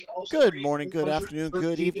Good morning, good afternoon,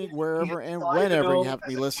 good evening, wherever and whenever you have to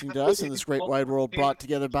be listening to us in this great wide world brought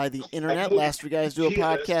together by the internet. Last We Guys Do a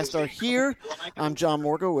Podcast are here. I'm John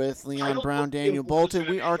Morga with Leon Brown, Daniel Bolton.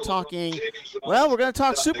 We are talking, we're going to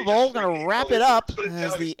talk Super Bowl. We're going to wrap it up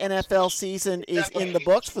as the NFL season is in the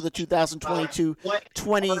books for the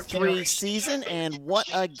 2022-23 season. And what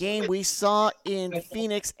a game we saw in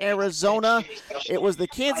Phoenix, Arizona. It was the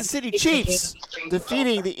Kansas City Chiefs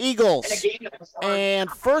defeating the Eagles. And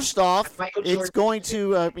first off, it's going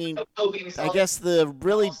to, I guess the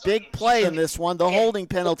really big play in this one, the holding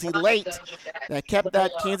penalty late that kept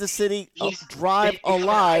that Kansas City drive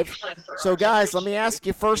alive. So, guys, let me ask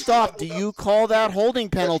you first off, do you call that holding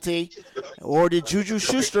penalty, or did Juju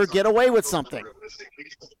Schuster get away with something?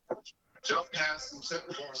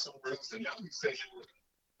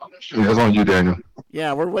 It's on you, Daniel.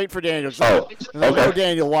 Yeah, we're waiting for Daniel. Okay. I know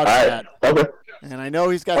Daniel watched that. Okay. And I know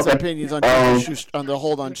he's got some opinions on Schuster, on the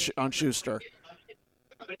hold on Schuster.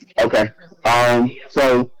 Okay.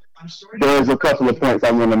 So there's a couple of points I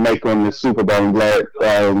want to make on the Super Bowl. I'm glad,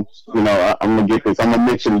 I'm going to get this. I'm going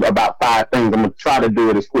to mention about 5 things. I'm going to try to do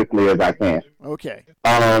it as quickly as I can. Okay.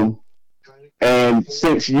 And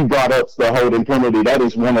since you brought up the holding penalty, that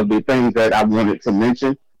is one of the things that I wanted to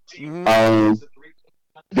mention. Mm-hmm.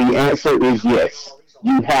 The answer is yes.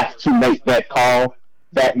 You have to make that call.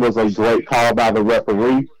 That was a great call by the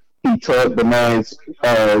referee. He tugged the man's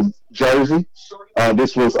jersey.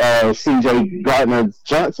 This was C.J.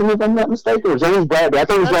 Gardner-Johnson, if I'm not mistaken, or James Bradbury. I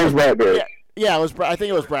think it was James Bradbury. Yeah, I think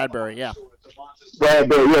it was Bradbury, yeah.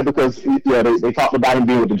 Bradbury, yeah, because they talked about him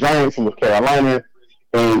being with the Giants and with Carolina,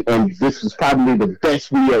 and this was probably the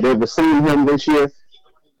best we had ever seen him this year.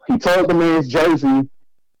 He tugged the man's jersey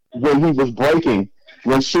when he was breaking,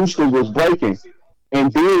 when Schuster was breaking. And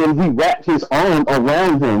then he wrapped his arm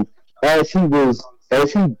around him as he made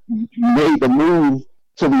the move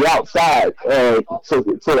to the outside,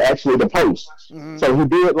 to actually the post. Mm-hmm. So he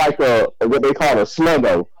did like what they call a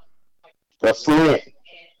sluggo, a slant,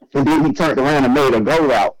 and then he turned around and made a go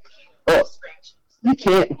route up. You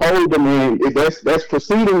can't hold the man. That's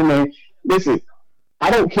proceeding the man. Listen,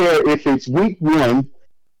 I don't care if it's week 1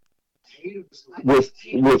 with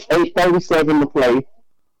 8:37 to play.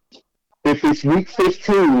 If it's week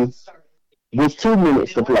 15 with 2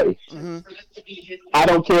 minutes to play, mm-hmm. I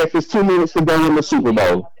don't care if it's 2 minutes to go in the Super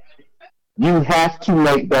Bowl. You have to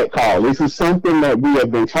make that call. This is something that we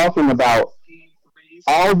have been talking about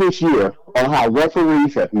all this year on how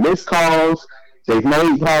referees have missed calls. They've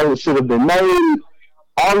made calls that should have been made.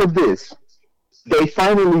 All of this. They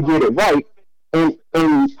finally get it right. And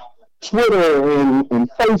Twitter and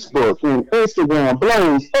Facebook and Instagram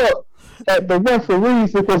blows up at the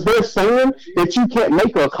referees because they're saying that you can't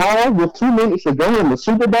make a call with 2 minutes to go in the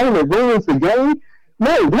Super Bowl and ruins the game.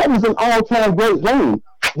 No, that was an all-time great game.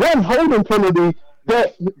 One holding penalty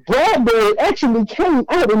that Bradbury actually came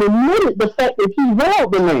out and admitted the fact that he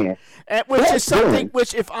held the man. Which is something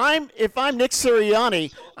which if I'm Nick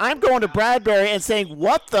Sirianni, I'm going to Bradbury and saying,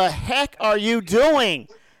 "What the heck are you doing?"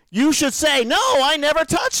 You should say, "No, I never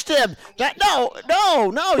touched him." No,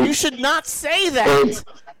 you should not say that.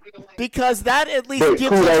 Because that at least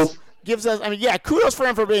gives us. I mean, yeah, kudos for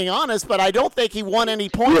him for being honest, but I don't think he won any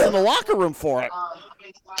points in the locker room for it.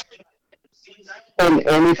 And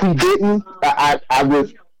if he didn't, I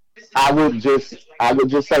would just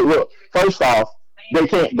say, look, first off, they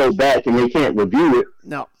can't go back and they can't review it.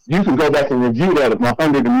 No, you can go back and review that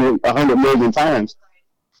 100 million times.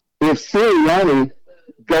 If Sirianni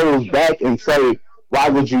goes back and say, why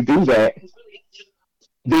would you do that?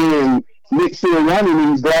 Then Nick Sirianni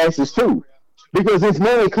needs glasses too, because it's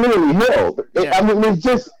very clearly held. Yeah. I mean, it's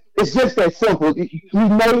just that simple. He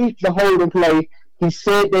made the holding play. He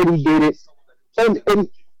said that he did it, and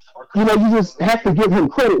you just have to give him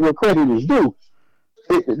credit where credit is due.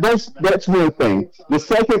 That's one thing. The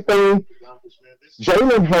second thing,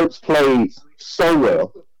 Jalen Hurts played so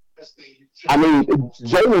well. I mean,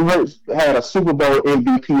 Jalen Hurts had a Super Bowl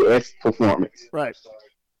MVP-esque performance, right?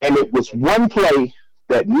 And it was one play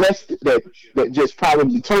that just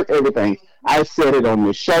probably turned everything. I said it on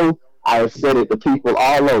this show. I have said it to people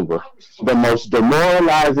all over. The most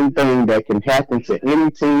demoralizing thing that can happen to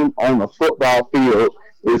any team on a football field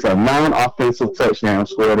is a non-offensive touchdown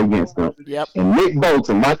scored against them. Yep. And Nick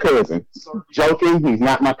Bolton, my cousin, joking, he's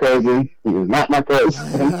not my cousin. He is not my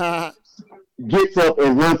cousin. Gets up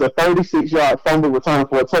and runs a 36-yard fumble return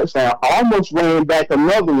for a touchdown. Almost ran back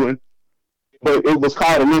another one, but it was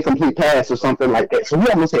called an incomplete pass or something like that. So he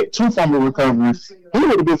almost had 2 fumble recoveries. He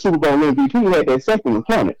would have been Super Bowl MVP. He had that second one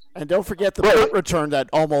counted. And don't forget the punt return that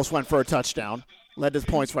almost went for a touchdown. Led his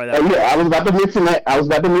points right out. Yeah, I was about to mention that.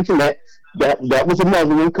 That was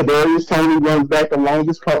another one. Kadarius Toney runs back the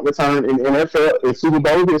longest punt return in NFL in Super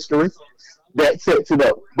Bowl history. That sets it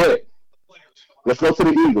up. But let's go to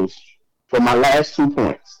the Eagles for my last 2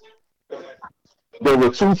 points. There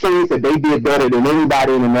were two things that they did better than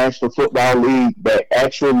anybody in the National Football League that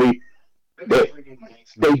actually that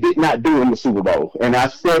they did not do in the Super Bowl. And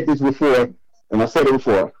I've said this before, and I said it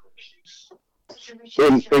before.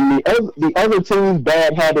 And the other team's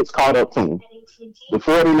bad habits caught up to them. The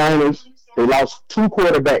 49ers, they lost two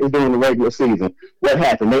quarterbacks during the regular season. What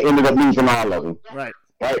happened? They ended up losing all of them. Right.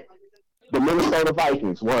 The Minnesota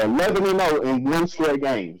Vikings were 11-0 in one straight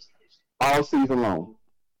games all season long.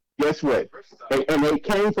 Guess what? And they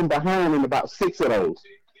came from behind in about 6 of those.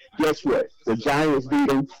 Guess what? The Giants beat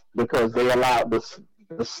them because they allowed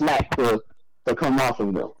the slack to come off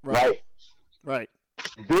of them. Right.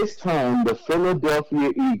 This time, the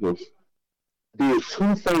Philadelphia Eagles did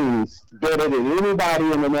two things better than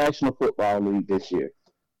anybody in the National Football League this year.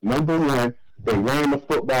 Number one, they ran the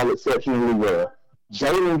football exceptionally well.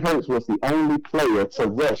 Jalen Hurts was the only player to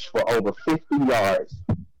rush for over 50 yards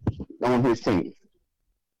on his team.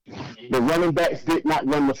 The running backs did not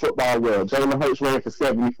run the football well. Jalen Hurts ran for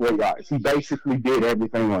 74 yards. He basically did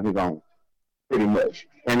everything on his own, pretty much.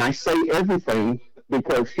 And I say everything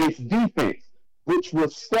because his defense, which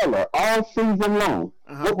was stellar all season long,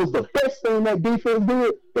 what was the best thing that defense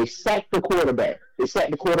did? They sacked the quarterback. They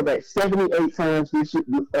sacked the quarterback 78 times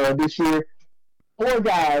this year. 4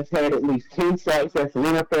 guys had at least 10 sacks. That's an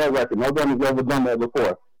NFL record. Nobody's ever done that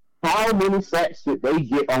before. How many sacks did they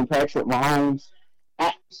get on Patrick Mahomes?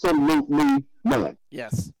 Absolutely none.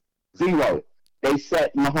 Yes. 0. They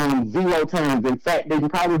sacked Mahomes 0 times. In fact, they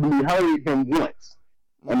probably hurried him once.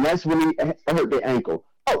 And that's when he hurt the ankle.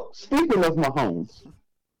 Oh, speaking of Mahomes,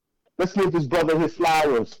 let's give his brother his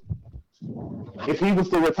flowers. If he was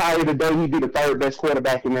to retire today, he'd be the third best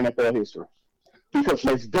quarterback in NFL history. Because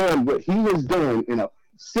he's done what he has done in a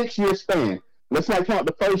 6-year span. Let's not count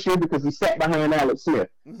the first year because he sat behind Alex Smith.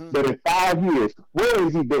 But in 5 years, where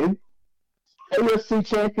has he been? AFC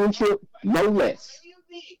Championship, no less.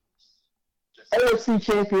 AFC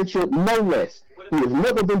Championship, no less. He has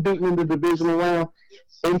never been beaten in the divisional round.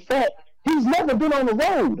 In fact, he's never been on the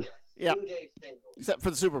road. Yeah, except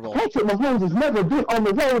for the Super Bowl. Patrick Mahomes has never been on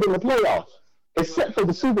the road in the playoffs, except for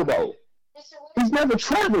the Super Bowl. He's never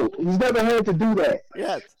traveled. He's never had to do that.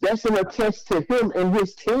 Yes. That's an attest to him and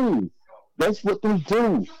his team. That's what they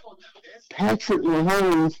do. Patrick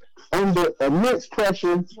Mahomes, under immense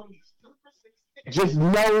pressure, just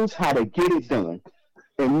knows how to get it done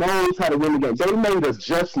and knows how to win the game. They made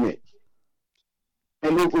adjustments.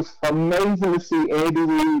 And it was amazing to see Andy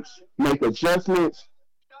Reid make adjustments.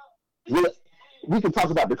 We can talk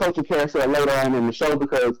about the coaching carousel later on in the show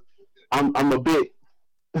because I'm a bit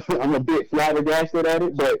flabbergasted at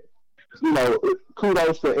it. But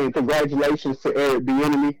kudos and congratulations to Eric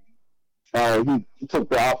Bieniemy. He took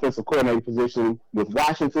the offensive coordinator position with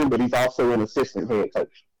Washington, but he's also an assistant head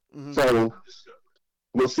coach. So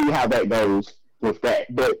we'll see how that goes with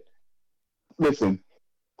that. But listen,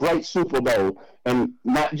 great Super Bowl, and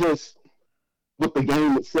not just with the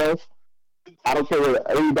game itself. I don't care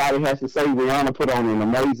what anybody has to say. Rihanna put on an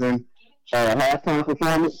amazing halftime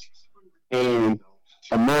performance, and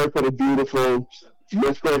America the Beautiful,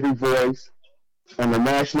 Lift Every Voice, and the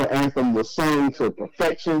national anthem was sung to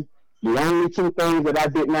perfection. The only two things that I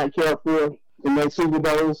did not care for in that Super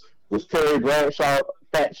Bowl was Terry Bradshaw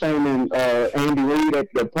fat-shaming Andy Reid at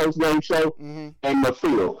the post-game show, and the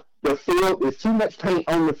field. The field is too much paint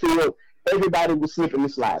on the field. Everybody was slipping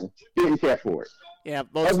and sliding. Didn't care for it. Yeah.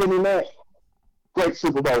 Other than that, great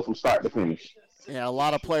Super Bowl from start to finish. Yeah, a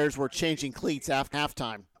lot of players were changing cleats after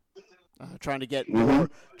halftime, trying to get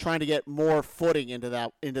more footing into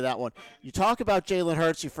that one. You talk about Jalen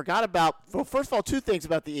Hurts. You forgot about, well, first of all, two things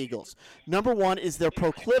about the Eagles. Number one is their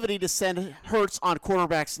proclivity to send Hurts on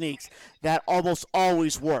quarterback sneaks. That almost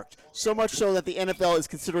always worked. So much so that the NFL is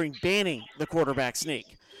considering banning the quarterback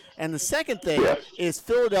sneak. And the second thing is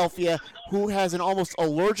Philadelphia, who has an almost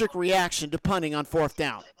allergic reaction to punting on fourth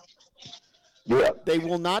down. Yeah. They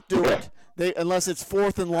will not do it unless it's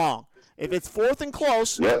 4th and long. If it's 4th and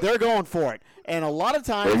close, they're going for it. And a lot of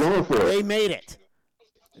times they made it.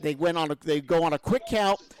 They go on a quick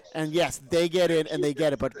count, and yes, they get in and they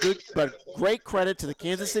get it. But great credit to the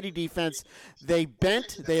Kansas City defense. They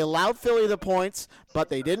allowed Philly the points, but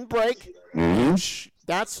they didn't break.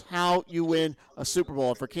 That's how you win a Super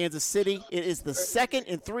Bowl. For Kansas City, it is the second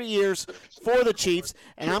in 3 years for the Chiefs.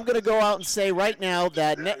 And I'm going to go out and say right now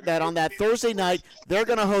that on that Thursday night, they're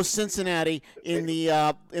going to host Cincinnati in the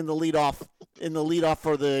leadoff in the leadoff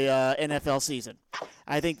for the NFL season.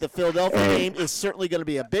 I think the Philadelphia game is certainly going to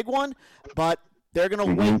be a big one, but they're going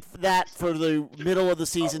to wait for that for the middle of the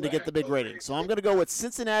season to get the big rating. So I'm going to go with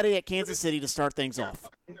Cincinnati at Kansas City to start things off.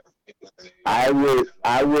 I like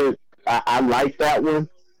that one.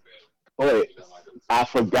 Wait, I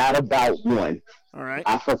forgot about one. All right.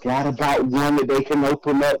 I forgot about one that they can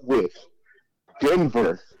open up with.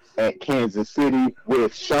 Denver at Kansas City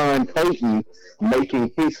with Sean Payton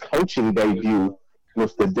making his coaching debut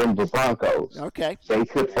with the Denver Broncos. Okay. They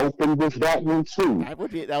could open with that one too. I'm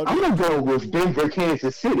going to go with Denver,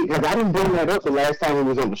 Kansas City, because I didn't bring that up the last time we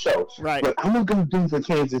was on the show. Right. But I'm going to go Denver,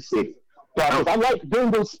 Kansas City. Because I like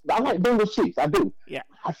Denver Chiefs. I do. Yeah.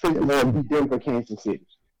 I think it's going to be Denver, Kansas City.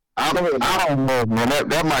 I don't know, man.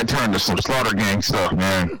 That might turn to some Slaughter Gang stuff,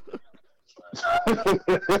 man.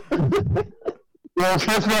 Well,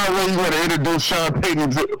 that's not the way you got to introduce Sean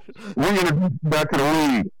Payton reintroduce back to the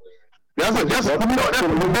league. That's a big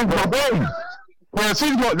thing. Man, see,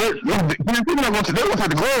 they want to take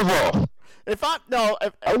the gloves off.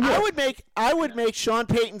 I would make Sean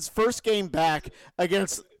Payton's first game back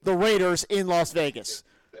against the Raiders in Las Vegas.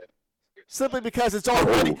 Simply because it's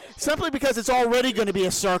already going to be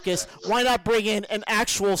a circus. Why not bring in an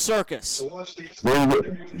actual circus? Yeah.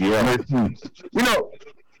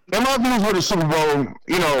 In my views with the Super Bowl,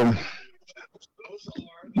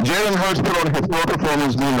 Jalen Hurts put on a historic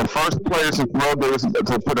performance, being the first player since Terrell Davis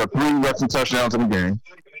to put up 3 rushing touchdowns in the game.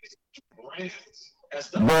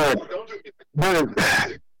 But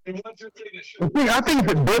I think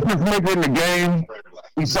the difference maker in the game,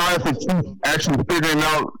 besides the Chiefs actually figuring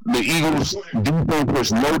out the Eagles' defense,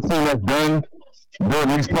 which no team has done during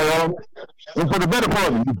these playoffs, and for the better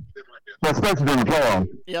part of it, especially during the playoffs,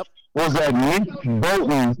 was that Nick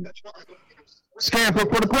Bolton scampered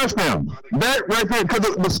for the touchdown. That right there,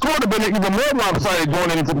 because the score would have been even more lopsided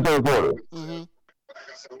going into the third quarter. Mm-hmm.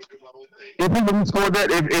 If he wouldn't scored that,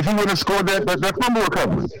 if he wouldn't have scored that fumble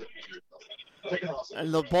recovery.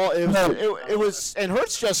 And the ball, it was, and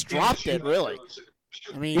Hurts just dropped it, really.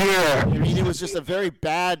 I mean, it was just a very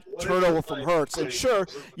bad turnover from Hurts. And sure,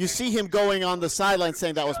 you see him going on the sideline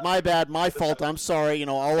saying, that was my bad, my fault, I'm sorry,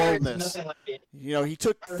 I'll own this. He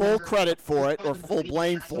took full credit for it, or full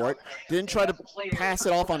blame for it. Didn't try to pass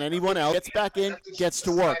it off on anyone else. Gets back in, gets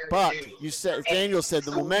to work. But Daniel said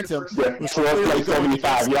the momentum was 12 plays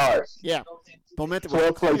 75 yards. Yeah. Momentum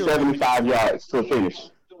 12 plays 75 yards to finish.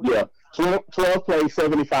 Yeah. 12 plays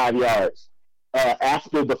 75 yards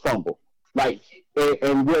after the fumble.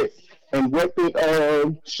 And what did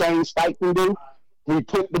Shane Steichen do? He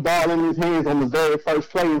took the ball in his hands on the very first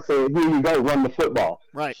play and said, "Here you go, run the football."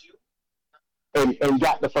 Right. And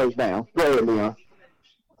got the first down. Go ahead, Leon.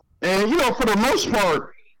 And for the most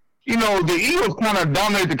part, the Eagles kind of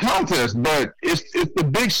dominate the contest, but it's the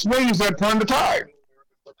big swings that turn the tide.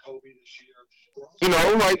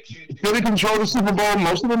 Philly controlled the Super Bowl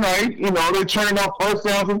most of the night. They turned off first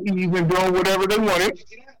downs and ease and doing whatever they wanted.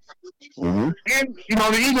 Mm-hmm. And,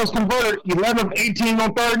 the Eagles converted 11 of 18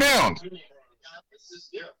 on third downs.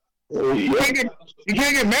 You can't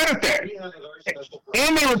get mad at that.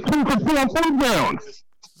 And they were 2 for 2 on fourth downs.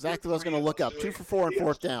 Exactly what I was going to look up. 2 for 4 on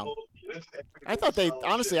fourth down. I thought it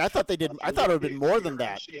would have been more than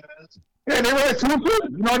that. Yeah, they were at 2 for 2.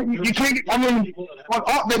 You can't.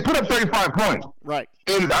 They put up 35 points. Right.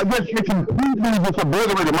 And I guess they completely just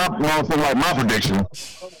obliterated my prediction.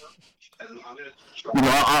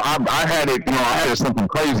 I had it something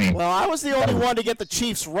crazy. Well, I was the only one to get the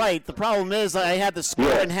Chiefs right. The problem is I had the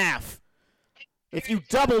score in half. If you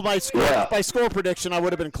doubled my score prediction, I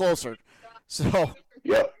would have been closer. So.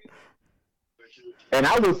 Yeah. And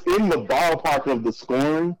I was in the ballpark of the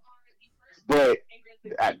scoring, but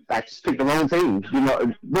I just picked the wrong team.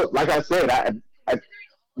 Look, like I said,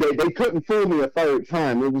 they couldn't fool me a third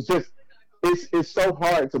time. It was just. It's so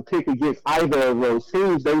hard to pick against either of those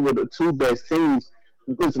teams. They were the 2 best teams.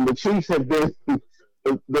 Listen, the Chiefs have been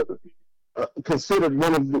considered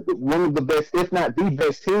one of the best, if not the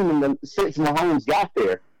best team since Mahomes got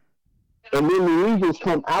there. And then the Eagles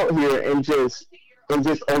come out here and just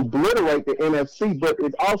obliterate the NFC. But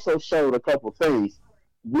it also showed a couple things.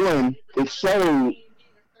 One, it showed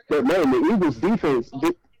that the Eagles defense.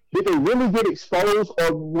 Did they really get exposed,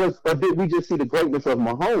 or did we just see the greatness of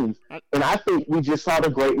Mahomes? And I think we just saw the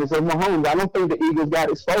greatness of Mahomes. I don't think the Eagles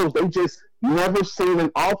got exposed. They just never seen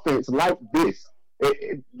an offense like this.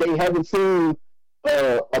 They haven't seen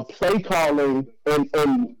a play calling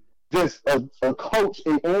and just a coach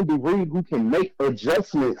in Andy Reid who can make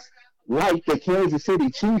adjustments like the Kansas City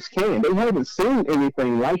Chiefs can. They haven't seen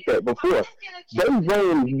anything like that before. They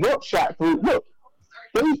ran rough shot through. Look.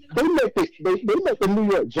 let the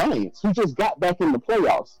New York Giants, who just got back in the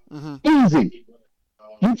playoffs, easy.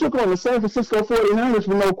 You took on the San Francisco 49ers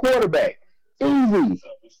with no quarterback. Easy.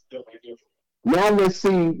 Now let's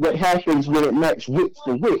see what happens when it matches Wick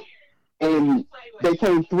for Wick. And they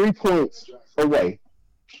came 3 points away.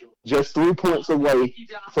 Just 3 points away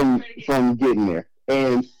from getting there.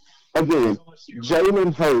 And again,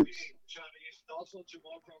 Jalen Hurts,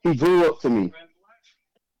 he grew up to me,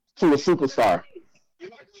 to a superstar.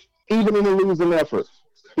 Even in a losing effort.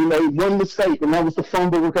 He made one mistake, and that was the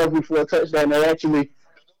fumble recovery for a touchdown. They actually,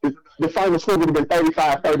 the final score would have been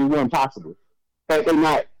 35-31 possible, had they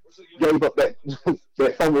not gave up that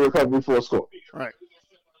fumble recovery for a score. Right.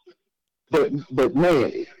 But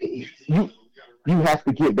man, you have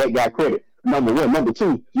to give that guy credit. Number one. Number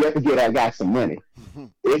two, you have to give that guy some money.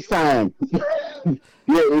 It's time.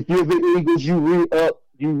 If you're the Eagles, you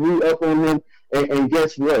re-up on them, and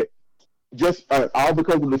guess what? Just all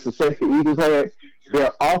because of the success the Eagles had,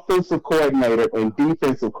 their offensive coordinator and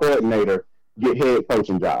defensive coordinator get head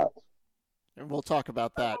coaching jobs. And we'll talk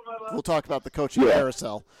about that. We'll talk about the coaching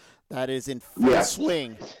carousel that is in full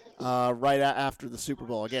swing right after the Super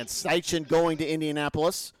Bowl. Again, Steichen going to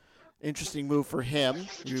Indianapolis. Interesting move for him.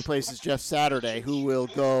 He replaces Jeff Saturday, who will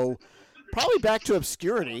go probably back to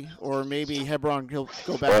obscurity, or maybe Hebron. He'll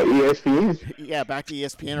go back. ESPN. Yeah, back to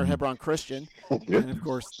ESPN or Hebron Christian, and of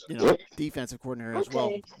course, defensive coordinator as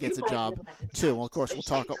well gets a job too. Well, of course, we'll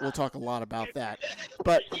talk a lot about that.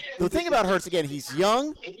 But the thing about Hurts, again, he's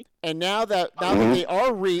young, and now that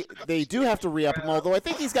they do have to re-up him. Although I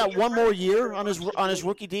think he's got one more year on his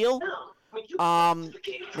rookie deal. Now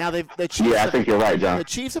the Chiefs. Yeah, I think you're right, John. The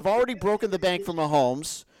Chiefs have already broken the bank for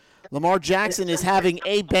Mahomes. Lamar Jackson is having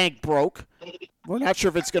a bank broke. We're not sure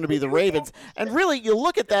if it's going to be the Ravens. And really, you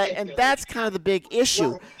look at that, and that's kind of the big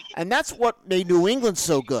issue. And that's what made New England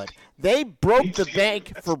so good. They broke the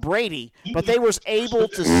bank for Brady, but they were able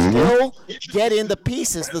to still get in the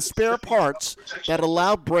pieces, the spare parts, that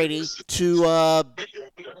allowed Brady to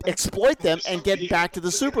exploit them and get back to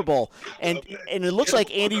the Super Bowl. And it looks like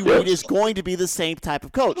Andy Reid is going to be the same type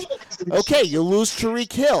of coach. Okay, you lose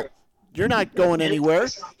Tyreek Hill. You're not going anywhere.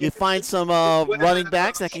 You find some running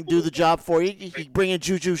backs that can do the job for you. You bring in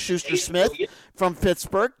Juju Schuster-Smith from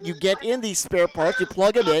Pittsburgh. You get in these spare parts. You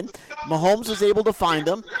plug them in. Mahomes is able to find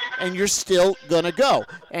them, and you're still going to go.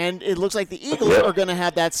 And it looks like the Eagles are going to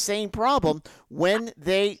have that same problem when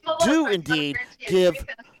they do indeed give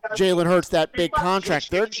Jalen Hurts that big contract.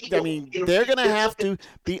 They're going to have to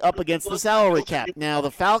be up against the salary cap. Now, the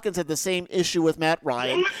Falcons had the same issue with Matt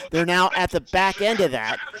Ryan. They're now at the back end of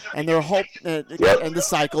that, and their hope and the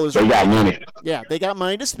cycle is. They got money. Yeah, they got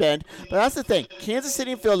money to spend. But that's the thing: Kansas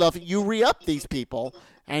City and Philadelphia, you re-up these people.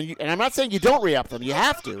 And I'm not saying you don't re-up them. You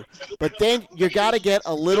have to. But then you got to get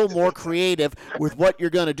a little more creative with what you're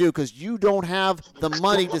going to do, because you don't have the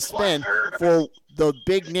money to spend for the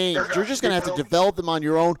big names. You're just going to have to develop them on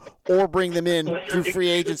your own or bring them in through free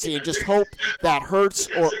agency and just hope that Hurts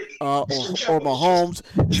or Mahomes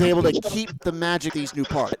is able to keep the magic of these new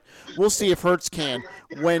parts. We'll see if Hurts can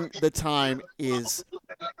when the time is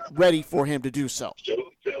ready for him to do so.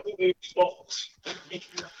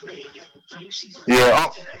 Yeah,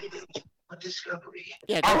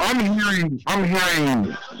 I'm hearing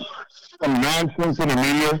some nonsense in the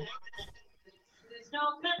media,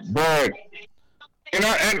 but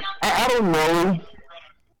I don't know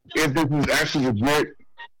if this is actually legit,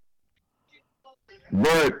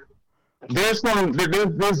 but there's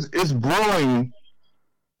it's brewing.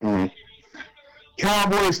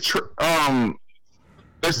 Cowboys,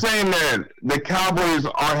 they're saying that the Cowboys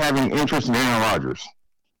are having interest in Aaron Rodgers.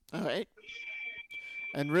 All right.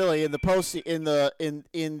 And really, in the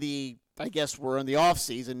I guess we're in the off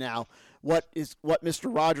season now. What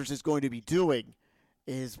Mr. Rodgers is going to be doing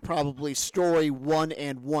is probably story 1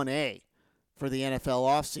 and 1A for the NFL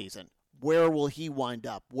offseason. Where will he wind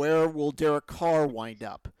up? Where will Derek Carr wind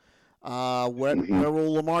up? Where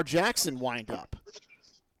will Lamar Jackson wind up?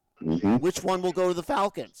 Which one will go to the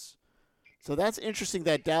Falcons? So that's interesting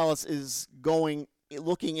that Dallas is looking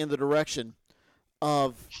in the direction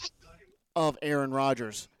of Aaron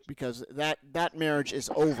Rodgers, because that marriage is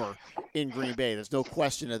over in Green Bay. There's no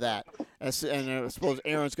question of that. And I suppose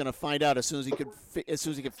Aaron's going to find out as soon as he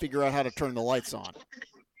can figure out how to turn the lights on.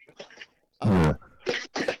 But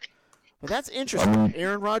that's interesting.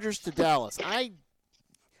 Aaron Rodgers to Dallas.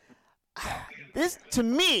 To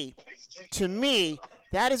me,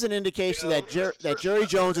 that is an indication that Jerry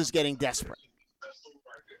Jones is getting desperate.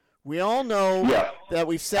 We all know that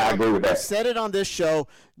we've said it on this show.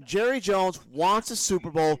 Jerry Jones wants a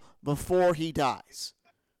Super Bowl before he dies.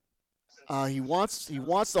 He wants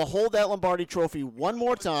to hold that Lombardi Trophy one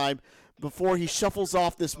more time before he shuffles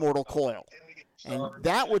off this mortal coil. And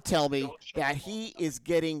that would tell me that he is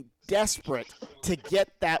getting desperate to get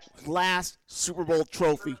that last Super Bowl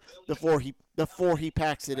trophy before he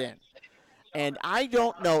packs it in. And I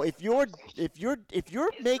don't know if you're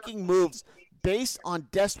making moves based on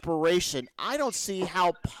desperation. I don't see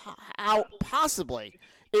how possibly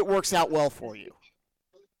it works out well for you.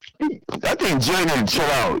 I think Jay need to chill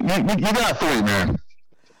out. You got 3, man.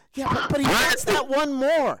 Yeah, but he wants that one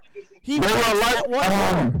more. He wants that one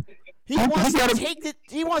more. He wants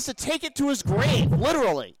to take it to his grave,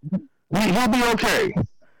 literally. He'll be okay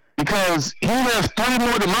because he has 3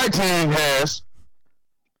 more than my team has.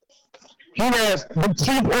 He has the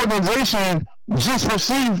chief organization just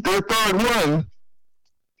received their 3rd one.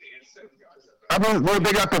 I mean,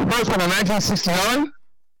 they got the first one in 1969.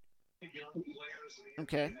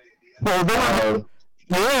 Okay. So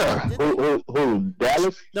yeah. Who?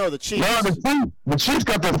 Dallas? No, the Chiefs. No, the Chiefs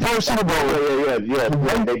got the first Super Bowl. Yeah.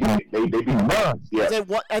 They beat them. Yeah.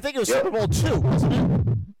 I think it was Super Bowl 2, wasn't it?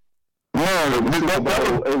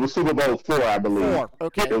 No, it was Super Bowl 4, I believe. 4,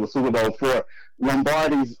 okay. It was Super Bowl 4.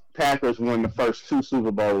 Lombardi's Packers won the first 2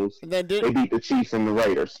 Super Bowls. And then they beat the Chiefs and the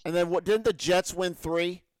Raiders. And then didn't the Jets win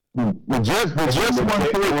 3? The Jets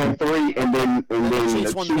won 3, and then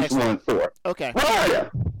the Chiefs won 4. Okay. Right.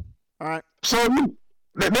 All right. So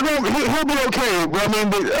he'll be okay. I mean,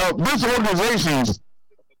 there's organizations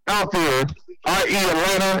out there, i.e.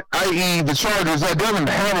 Atlanta, i.e. the Chargers, that doesn't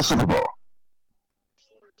have a Super Bowl.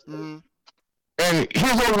 Mm-hmm. And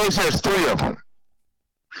his organization has 3 of them.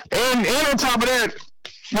 And on top of that,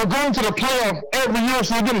 you're going to the playoff every year,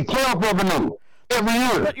 so you're getting playoff revenue every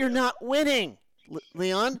year. But you're not winning,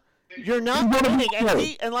 Leon. You're not winning.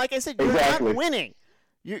 And like I said, you're not winning.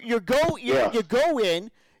 You go in.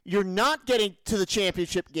 You're not getting to the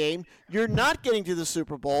championship game. You're not getting to the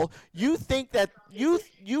Super Bowl. You think that you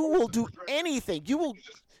will do anything. You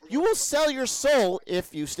will sell your soul,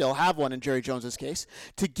 if you still have one in Jerry Jones's case,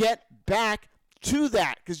 to get back to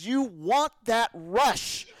that because you want that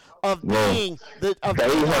rush of being on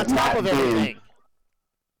top of everything.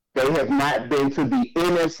 They have not been to the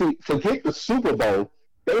NFC. Forget the Super Bowl.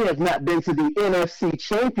 They have not been to the NFC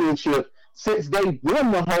Championship since they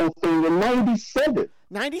won the whole thing in 97.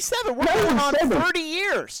 97. We're going on 30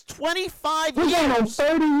 years. 25 years. We're going on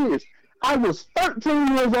 30 years. I was 13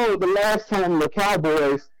 years old the last time the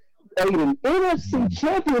Cowboys played an NFC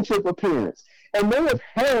Championship appearance. And they have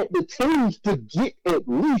had the teams to get at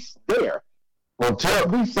least there. Well,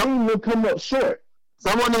 we've seen them come up short.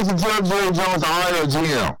 Someone needs to tell Jerry Jones hire a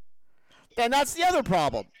GM. And that's the other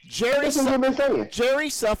problem. Jerry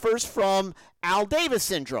suffers from Al Davis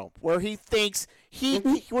syndrome, where he thinks he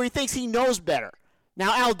knows better.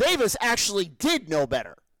 Now, Al Davis actually did know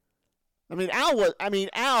better. Al,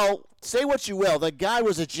 say what you will, the guy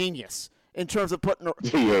was a genius in terms of putting a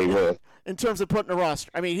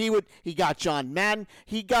roster. I mean, he got John Madden.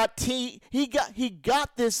 He got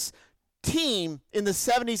this team in the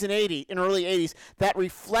 70s and early 80s that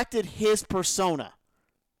reflected his persona.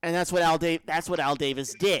 And that's what Al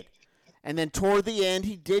Davis did. And then toward the end,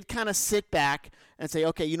 he did kind of sit back and say,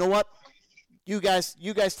 "Okay, you know what? You guys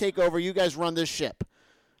take over. You guys run this ship."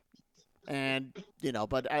 And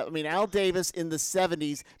but Al Davis in the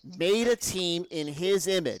 70s made a team in his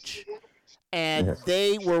image, and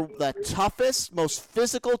they were the toughest, most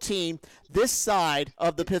physical team this side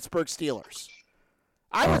of the Pittsburgh Steelers.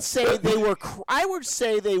 I would say they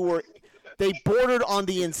bordered on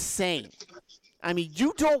the insane. I mean,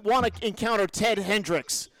 you don't want to encounter Ted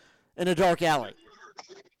Hendricks in a dark alley.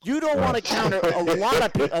 You don't want to encounter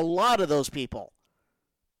a lot of those people.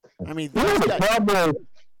 I mean, the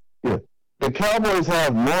Cowboys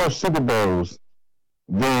have more Super Bowls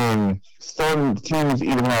than certain teams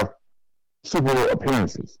even have Super Bowl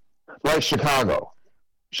appearances. Like Chicago.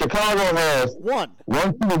 Chicago has one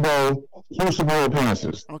Super Bowl, 2 Super Bowl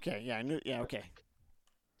appearances. Okay, yeah, I knew. Yeah, okay.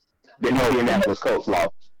 The Indianapolis Colts lost.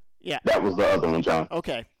 Yeah. That was the other one, John.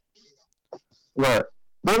 Okay. Right.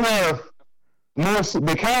 They have more.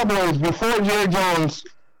 The Cowboys, before Jerry Jones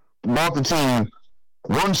bought the team,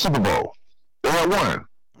 won Super Bowl. They had one.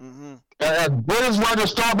 Mm-hmm. As good as Roger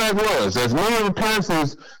Staubach was, as many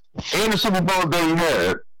appearances in the Super Bowl that he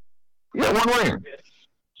had, he had 1 ring.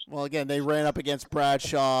 Well, again, they ran up against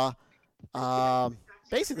Bradshaw.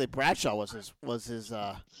 Basically, Bradshaw was his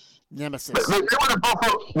nemesis.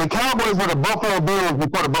 The Cowboys were the Buffalo Bills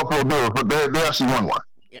before the Buffalo Bills, but they actually won one.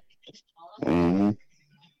 Yeah. Mm-hmm.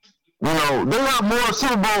 They have more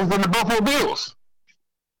Super Bowls than the Buffalo Bills.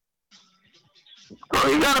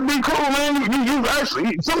 You gotta be cool, man. You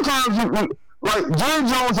actually sometimes Like, Jerry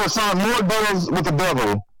Jones has signed more deals with the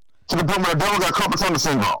devil to the point where the devil got carpal tunnel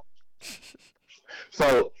syndrome.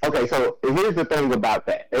 So, okay, so here's the thing about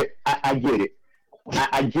that. I get it.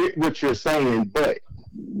 I get what you're saying, but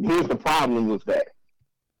here's the problem with that.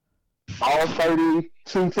 All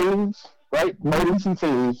 32 teams, right? 32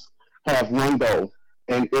 teams have one goal,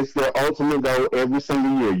 and it's their ultimate goal every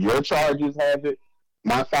single year. Your Chargers have it,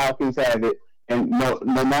 my Falcons have it, and no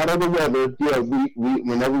matter the weather, yeah, we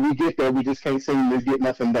whenever we get there, we just can't seem to get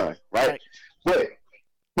nothing done, right? But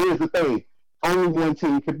here's the thing: only one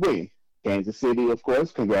team could win. Kansas City, of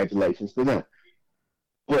course. Congratulations to them.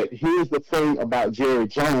 But here's the thing about Jerry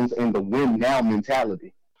Jones and the win now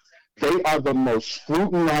mentality: they are the most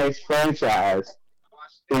scrutinized franchise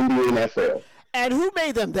in the NFL. And who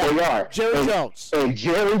made them that? They are. Jerry Jones. And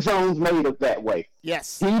Jerry Jones made it that way.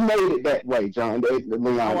 Yes. He made it that way, John.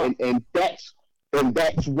 Leon. And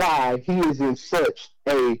that's why he is in such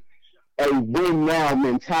a win now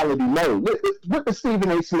mentality mode. What does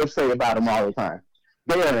Stephen A. Smith say about him all the time?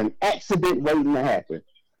 They are an accident waiting to happen.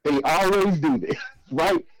 They always do this,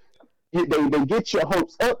 right? They get your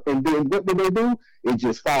hopes up, and then what do? It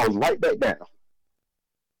just falls right back down.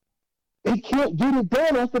 They can't get it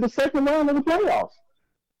done after the second round of the playoffs.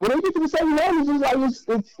 When they get to the second round, it's just like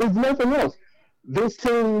it's nothing else. This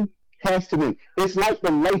team has to win. It's like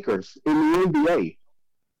the Lakers in the NBA.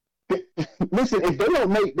 Listen, if they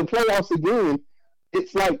don't make the playoffs again,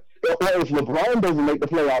 it's like, or if LeBron doesn't make the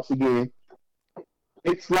playoffs again,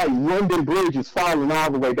 it's like London Bridge is falling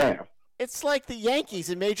all the way down. It's like the Yankees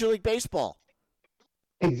in Major League Baseball.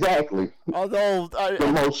 Exactly. Although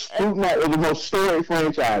the most storied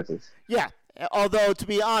franchises. Yeah. Although, to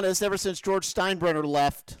be honest, ever since George Steinbrenner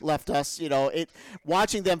left us,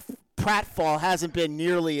 watching them pratfall hasn't been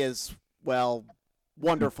nearly as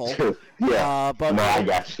wonderful. Yeah. But I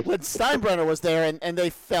got you. when Steinbrenner was there and they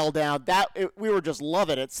fell down, we were just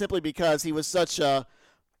loving it simply because he was such a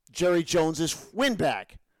Jerry Jones's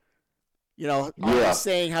windbag. Always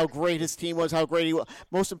saying how great his team was, how great he was.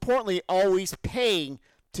 Most importantly, always paying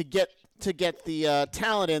to get the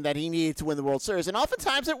talent in that he needed to win the World Series, and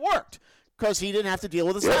oftentimes it worked because he didn't have to deal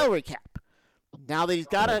with a salary cap. Now that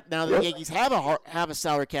the Yankees have a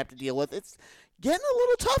salary cap to deal with, it's getting a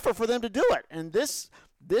little tougher for them to do it. And this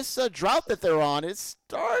drought that they're on is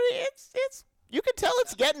starting. It's you can tell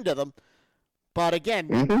it's getting to them. But again,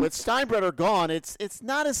 with Steinbrenner gone, it's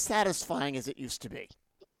not as satisfying as it used to be,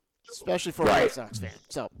 especially for a White Sox fan.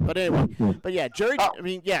 So, but anyway, Jerry.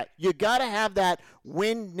 You got to have that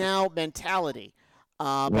win now mentality.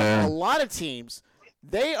 But a lot of teams,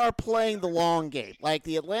 they are playing the long game. Like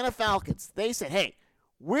the Atlanta Falcons, they said, "Hey,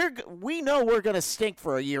 we know we're going to stink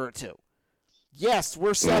for a year or two. Yes,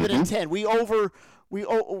 we're 7-10. We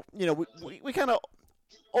kind of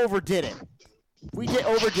overdid it. We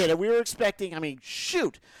overdid it. We were expecting.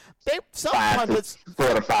 Some 4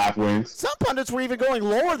 to 5 wins. Some pundits were even going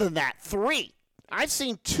lower than that, 3. I've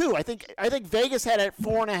seen 2. I think Vegas had it at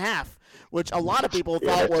 4.5, which a lot of people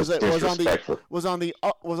thought was on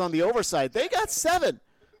the overside. They got 7,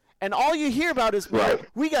 and all you hear about is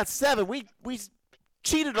we got 7. We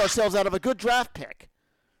cheated ourselves out of a good draft pick.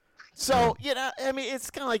 So, it's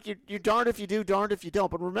kind of like you're darned if you do, darned if you don't.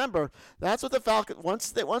 But remember, that's what the Falcons,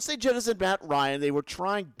 once they jettisoned Matt Ryan, they were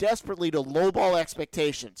trying desperately to lowball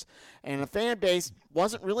expectations. And the fan base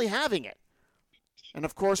wasn't really having it. And,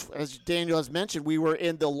 of course, as Daniel has mentioned, we were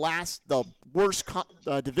in the worst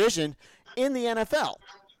division in the NFL.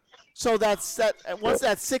 So once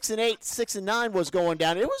that 6-8, 6-9 was going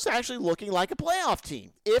down, it was actually looking like a playoff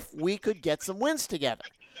team if we could get some wins together.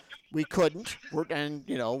 We couldn't,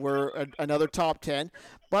 we're another top 10,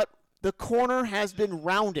 but the corner has been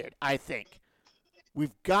rounded, I think.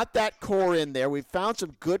 We've got that core in there. We've found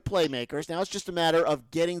some good playmakers. Now it's just a matter of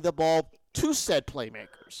getting the ball to said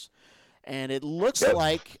playmakers. And it looks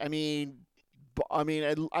like, I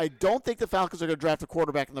don't think the Falcons are going to draft a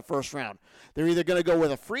quarterback in the first round. They're either going to go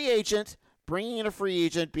with a free agent, bringing in a free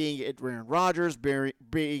agent, being it Aaron Rodgers,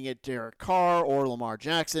 being it Derek Carr or Lamar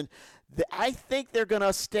Jackson. I think they're going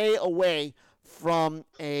to stay away from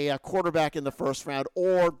a quarterback in the first round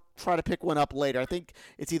or try to pick one up later. I think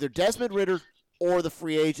it's either Desmond Ridder or the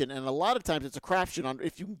free agent, and a lot of times it's a crapshoot on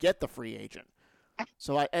if you can get the free agent.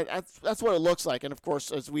 So that's what it looks like. And, of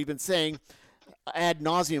course, as we've been saying ad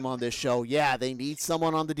nauseum on this show, they need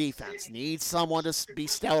someone on the defense, need someone to be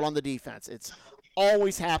stout on the defense. It's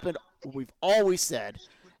always happened. We've always said,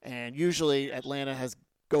 and usually Atlanta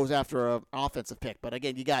goes after an offensive pick. But,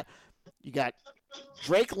 again, you got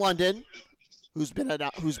Drake London, who's been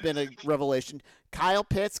a revelation. Kyle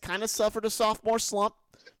Pitts kind of suffered a sophomore slump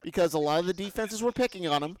because a lot of the defenses were picking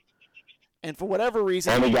on him. And for whatever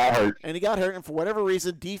reason, And he got hurt. And for whatever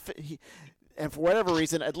reason,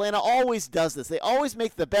 Atlanta always does this. They always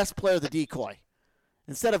make the best player the decoy.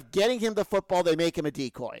 Instead of getting him the football, they make him a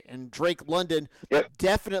decoy. And Drake London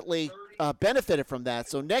definitely benefited from that.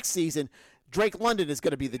 So next season, Drake London is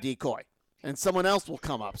going to be the decoy, and someone else will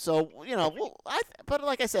come up. So, but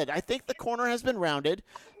like I said, I think the corner has been rounded.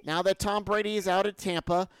 Now that Tom Brady is out at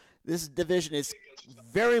Tampa, this division is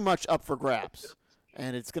very much up for grabs.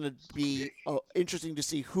 And it's going to be interesting to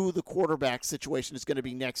see who the quarterback situation is going to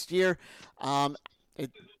be next year.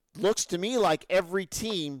 It looks to me like every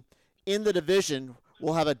team in the division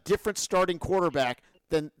will have a different starting quarterback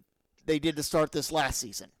than they did to start this last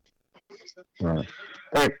season. Right.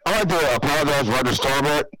 Hey, I like to apologize, Roger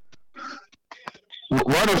Staubach.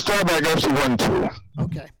 Roger Staubach actually won 2.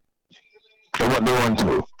 Okay. They won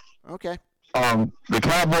 2. Okay. The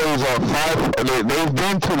Cowboys are 5. They've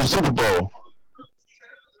been to the Super Bowl.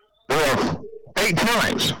 They have 8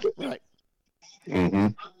 times. Right. Mm-hmm.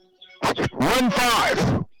 Won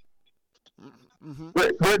 5. Mm-hmm. They're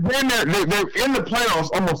in the playoffs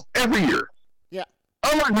almost every year. Yeah.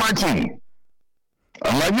 Unlike my team.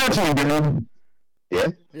 Unlike your team, dude.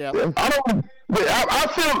 Yeah. I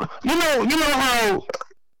feel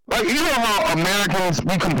how Americans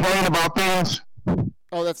we complain about things.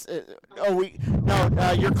 Oh, that's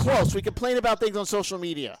you're close. We complain about things on social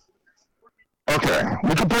media. Okay,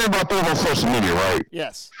 we complain about things on social media, right?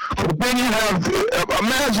 Yes. But then you have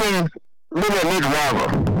imagine little Nick River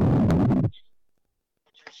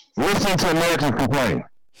listening to Americans complain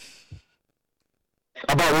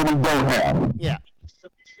about what we don't have. Yeah.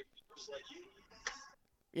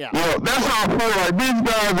 Yeah. That's how I feel like these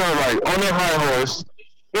guys are like on their high horse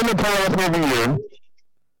in the playoffs every year,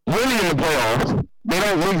 winning in the playoffs. They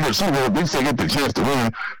don't win for Super Bowl, at least they get the chance to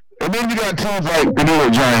win. And then you got teams like the New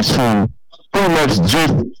York Giants who pretty much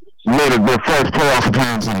just made their first playoff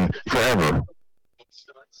appearance in forever.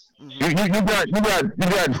 Mm-hmm. You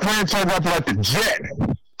got franchises out there like the Jets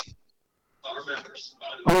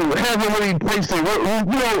who haven't really placed their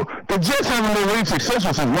the Jets haven't been really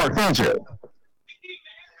successful since Mark Sanchez.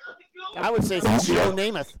 I would say since Joe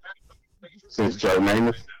Namath. Since Joe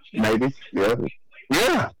Namath, maybe, yeah.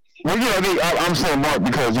 Yeah. Well, I'm saying Mark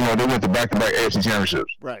because, they went to back-to-back AFC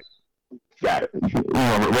championships. Right. Got it.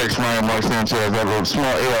 Rex Ryan, Mark Sanchez, that little small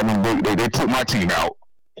L, I mean, they took my team out.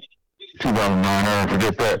 2009, I don't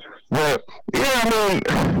forget that. But, we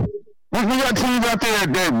got teams out there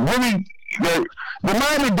that really, the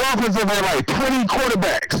Miami Dolphins have had like 20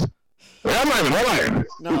 quarterbacks. I'm not even lying.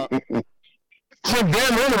 No. Tim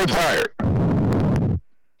Dan Marino retired.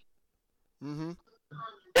 Mm-hmm.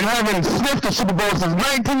 And having sniffed the Super Bowl since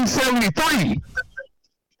 1973.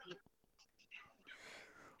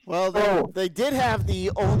 Well, they did have the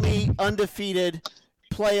only undefeated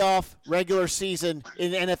playoff regular season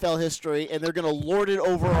in NFL history, and they're going to lord it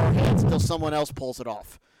over our heads until someone else pulls it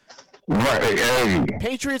off. Right. Hey.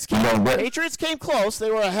 Patriots came close. They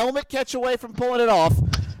were a helmet catch away from pulling it off,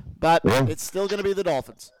 but it's still going to be the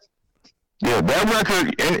Dolphins. Yeah, that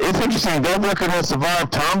record, it's interesting. That record has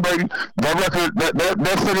survived Tom Brady. That record,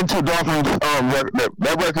 that fit into Dolphins,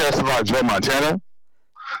 that record has survived Joe Montana.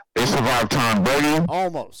 It survived Tom Brady.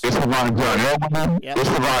 Almost. It survived John Elway. Yep. It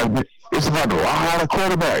survived a lot of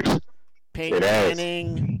quarterbacks. Peyton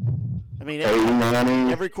Manning. I mean,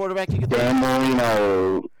 every quarterback you can think Dan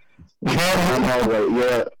Marino.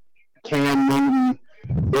 Cam Newton.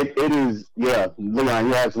 It is, Leon,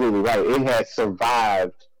 you're absolutely right. It has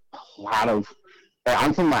survived a lot of.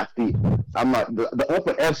 I'm talking about the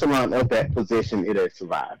upper echelon of that position. It has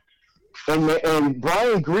survived. And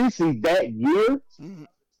Brian Griese that year,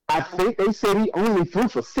 I think they said he only threw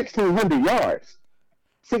for 1,600 yards,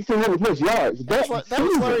 1,600 plus yards. That was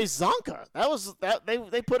Larry Zonka.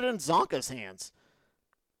 They put it in Zonka's hands.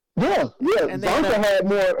 Yeah. And Zonka had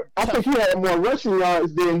more. I think he had more rushing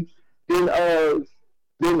yards than Griese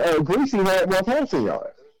had more passing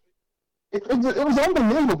yards. It was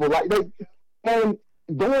unbelievable. Like and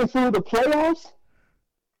going through the playoffs,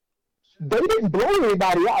 they didn't blow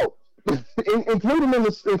anybody out, including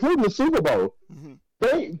the Super Bowl. Mm-hmm.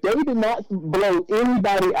 They did not blow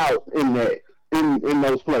anybody out in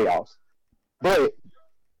those playoffs, but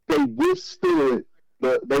they withstood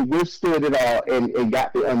it all and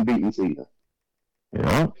got the unbeaten season.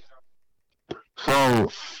 Yeah. So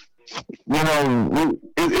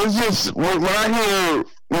it's just when I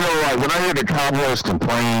hear the Cowboys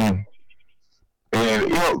complain,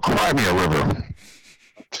 and cry me a river,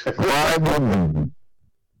 cry me,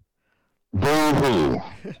 boo-hoo.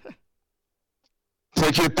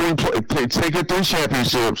 Take your 3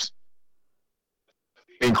 championships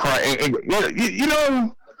and cry.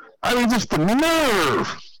 I mean, just the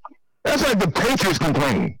nerve. That's like the Patriots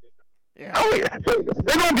complaining. Yeah. Oh, yeah. You'll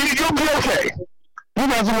be okay. You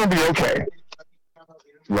guys are going to be okay.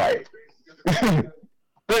 Right.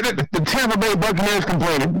 the Tampa Bay Buccaneers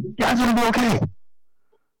complaining. You guys are going to be okay.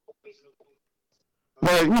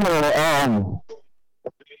 But,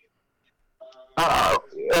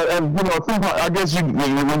 I guess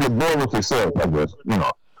when you're bored with success, I guess, when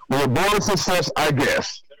you're bored with success, I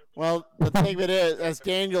guess. Well, the thing of it is, as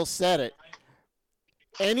Daniel said it,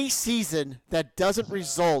 any season that doesn't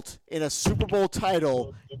result in a Super Bowl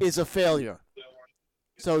title is a failure.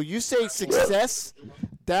 So you say success,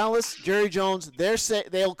 Dallas, Jerry Jones,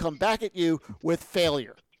 they'll come back at you with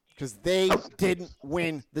failure because they didn't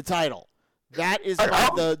win the title. That is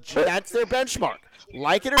that's their benchmark.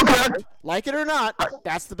 Like it or not,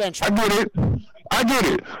 that's the benchmark. I get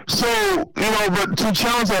it. So, but to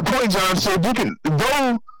challenge that point, John, so you can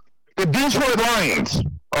go the Detroit Lions,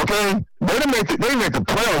 okay? They made the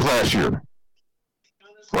playoffs last year.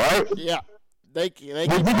 Right? Yeah. Would you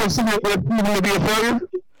consider it to be a failure?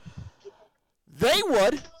 They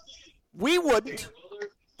would. We wouldn't.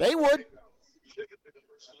 They would.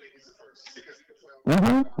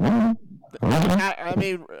 I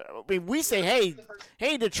mean, we say,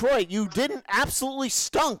 hey, Detroit, you didn't absolutely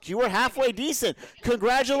stunk. You were halfway decent.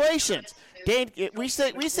 Congratulations, Dan. We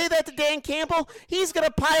say that to Dan Campbell. He's gonna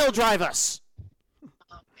pile drive us.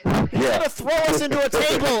 He's gonna throw us into a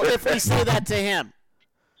table if we say that to him.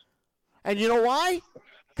 And you know why?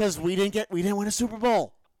 Because we didn't win a Super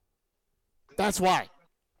Bowl. That's why.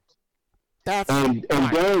 And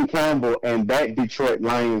Dan Campbell and that Detroit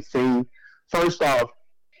Lions team. First off,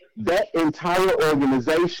 that entire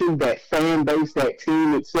organization, that fan base, that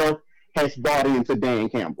team itself has bought into Dan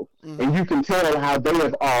Campbell. Mm-hmm. And you can tell how they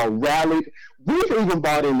have all rallied. We've even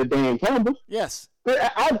bought into Dan Campbell. Yes.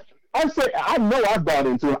 I know I bought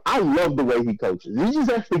into him. I love the way he coaches. You just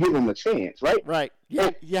have to give him a chance, right? Right.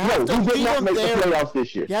 Yeah. You have to leave him there. The playoffs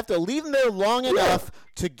this year. You have to leave him there long enough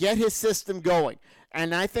to get his system going.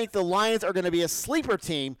 And I think the Lions are going to be a sleeper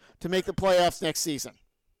team to make the playoffs next season.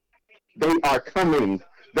 They are coming.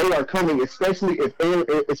 Especially with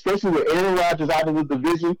Aaron Rodgers out of the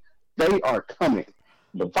division. They are coming.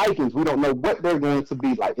 The Vikings, we don't know what they're going to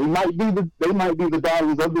be like. They might be the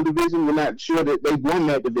darlings of the division. We're not sure that they've won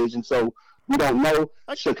that division, so we don't know.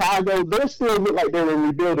 Chicago, they still look like they're in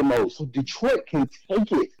rebuilding mode. So Detroit can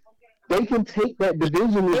take it. They can take that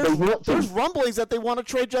division if they want to. There's rumblings that they want to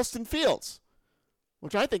trade Justin Fields,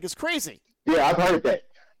 which I think is crazy. Yeah, I've heard that.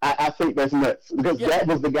 I think that's nuts because that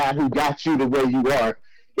was the guy who got you to where you are.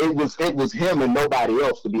 It was him and nobody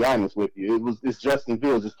else, to be honest with you. It's Justin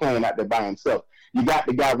Fields just playing out there by himself. You got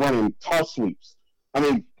the guy running toss sweeps. I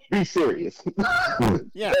mean, be serious.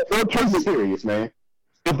 Yeah, be serious, man.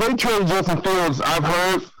 If they trade Justin Fields, I've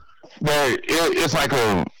heard that it's like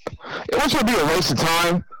it would should be a waste of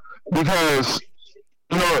time because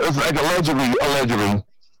it's like allegedly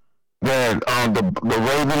that the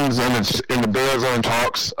Ravens and the Bears are in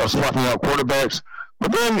talks of swapping out quarterbacks.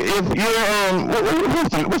 But then if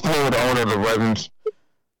you're what's the name of the owner of the Ravens?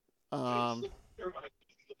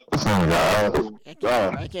 What's the name of the guy?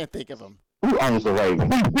 I can't think of him. Who owns the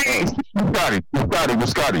Ravens?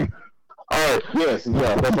 Scotty. All right. Yes,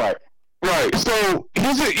 that's right. Right. So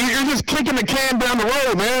you're just kicking the can down the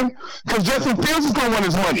road, man. Because Justin Fields is gonna want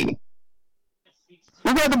his money.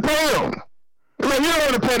 You got to pay him. Like, you don't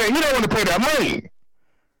want to pay that. You don't want to pay that money.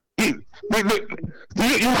 You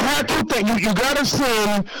have to think. You got to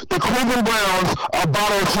send the Cleveland Browns a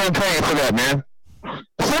bottle of champagne for that, man.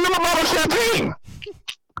 Send them a bottle of champagne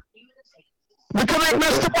because they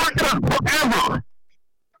messed the market up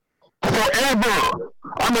forever.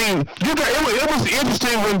 I mean, it was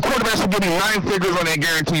interesting when quarterbacks were getting 9 figures on their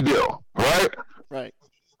guarantee deal, right? Right.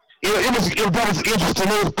 It was interesting.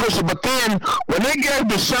 It was pushing, but then when they gave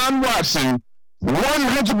Deshaun Watson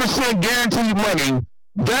 100% guaranteed money,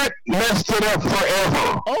 that messed it up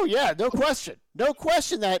forever. Oh yeah, no question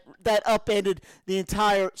that upended the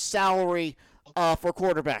entire salary for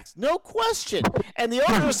quarterbacks. No question. And the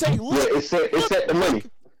owners are saying, "Look, it's set the money.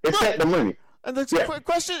 It's set the money." And the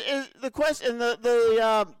question is the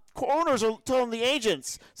owners are telling the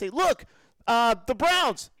agents, say, "Look, the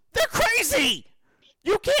Browns, they're crazy.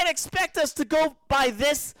 You can't expect us to go by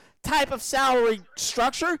this type of salary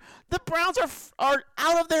structure. The Browns are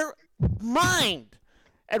out of their mind."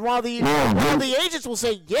 And while the agents will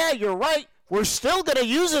say, "Yeah, you're right. We're still going to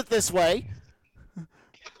use it this way,"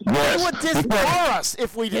 they would disbar us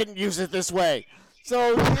if we didn't use it this way.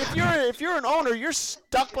 So if you're an owner, you're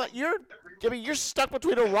stuck. You're stuck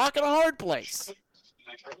between a rock and a hard place.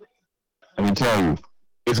 Let me tell you,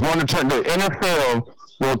 it's going to turn. The NFL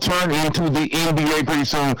will turn into the NBA pretty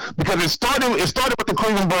soon because it started with the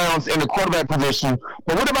Cleveland Browns in the quarterback position.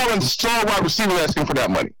 But what about when star wide receiver asking for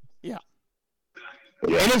that money? Yeah.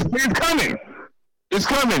 And it's coming. It's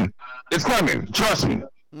coming. It's coming. Trust me.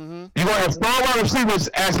 Mm-hmm. You're gonna have star wide receivers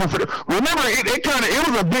asking for the. Remember, it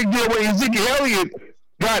was a big deal when Ezekiel Elliott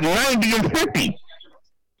got 90 and 50.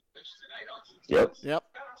 Yep.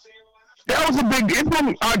 That was a big deal.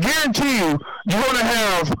 I guarantee you, you're gonna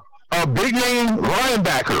have a big name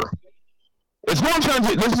linebacker. This is going to turn to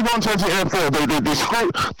the NFL. They screw.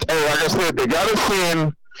 Like I said, they gotta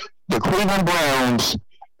send the Cleveland Browns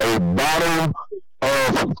a bottle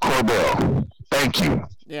of Corbel. Thank you.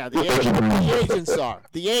 Yeah, the agents are.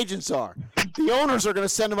 The owners are going to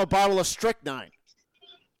send him a bottle of strychnine.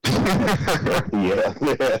 Yeah.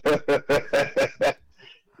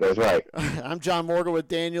 That's right. I'm John Morgan with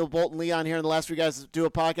Daniel Bolton Leon here in the Last Three Guys Do a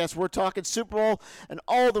Podcast. We're talking Super Bowl and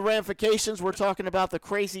all the ramifications. We're talking about the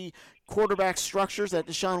crazy quarterback structures that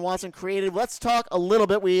Deshaun Watson created. Let's talk a little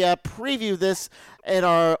bit. We previewed this in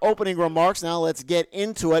our opening remarks. Now let's get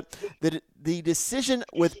into it. The decision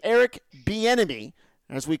with Eric Bieniemy,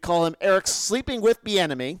 as we call him, Eric Sleeping with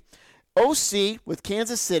Bieniemy, OC with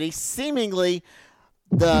Kansas City, seemingly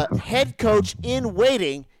the head coach in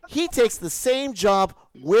waiting. He takes the same job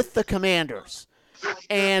with the Commanders.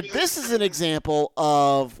 And this is an example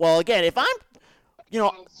of, well, again, if I'm,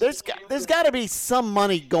 there's got to be some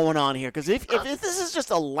money going on here. Because if this is just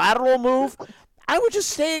a lateral move, I would just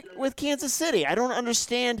stay with Kansas City. I don't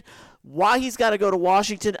understand why he's got to go to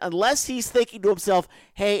Washington unless he's thinking to himself,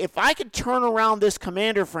 hey, if I could turn around this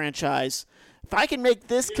Commander franchise, if I can make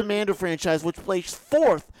this Commander franchise, which placed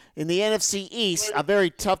fourth in the NFC East, a very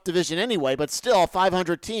tough division anyway, but still a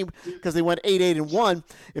 500 team because they went 8-1.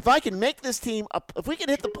 If I can make this team, if we can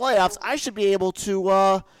hit the playoffs, I should be able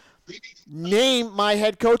to name my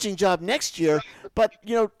head coaching job next year. But,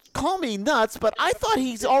 call me nuts, but I thought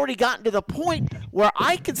he's already gotten to the point where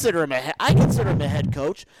I consider him a head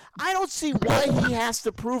coach. I don't see why he has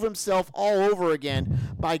to prove himself all over again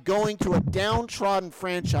by going to a downtrodden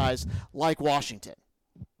franchise like Washington.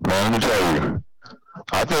 Man, let me tell you.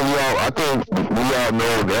 I think we all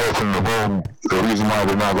know the elephant in the room, the reason why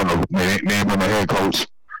we're not going to name him a head coach.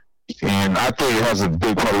 And I think it has a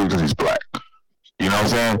big part because he's black. You know what I'm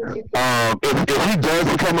saying? If he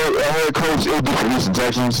does become a head coach, it'll be for Houston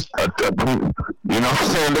Texans. You know what I'm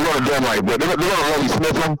saying? They're going to do him like that. They're going to really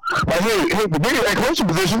sniff him. Like, hey, the bigger head coaching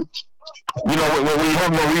position, when we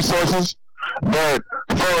have no resources. But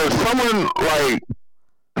for someone like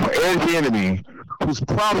Eric Bieniemy, who's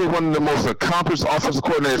probably one of the most accomplished offensive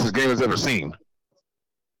coordinators this game has ever seen,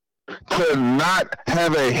 to not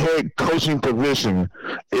have a head coaching position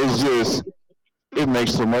is just, it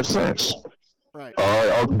makes so much sense. Right.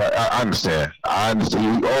 I understand.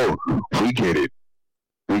 Oh, we get it.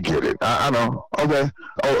 I know. Okay.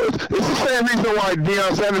 Oh, it's the same reason why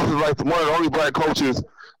Deion Sanders is like one of the only black coaches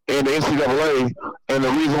in the NCAA, and the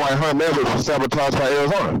reason why Herm Edwards was sabotaged by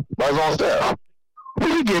Arizona, by his own staff.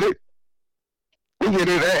 We get it. And he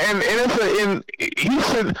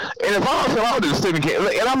said, and if I was just Stephen King,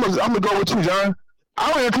 and I'm gonna go with you, John.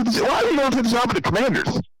 Why are you going to take the job with the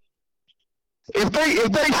Commanders? If they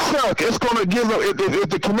suck, it's going to give them. If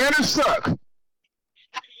the Commanders suck,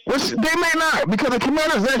 which they may not, because the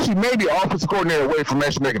Commanders actually may be offensive coordinator away from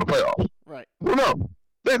actually making the playoffs. Right. Well, no,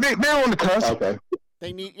 they're on the cusp. Okay.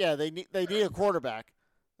 They need a quarterback.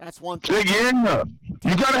 That's one thing. Yeah,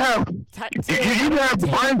 you gotta have. You have the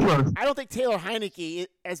brain trust. I don't think Taylor Heineke,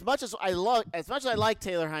 as much as I like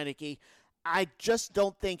Taylor Heineke, I just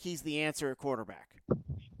don't think he's the answer at quarterback.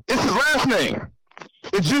 It's his last name.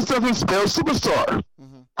 It just doesn't spell superstar.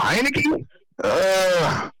 Mm-hmm. Heineke?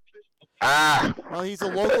 Well, he's a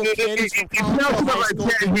local kid. He's from Collinsville High School.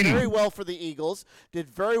 Did very well for the Eagles. Did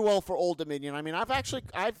very well for Old Dominion. I mean, I've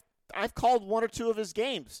called one or two of his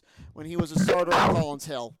games when he was a starter at Collins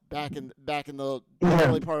Hill back in the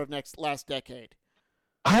early part of last decade.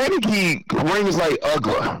 Heineke ring is like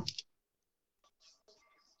ugly.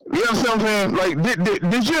 You know what I'm saying? Like,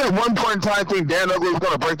 did you at one point in time think Dan Ugler was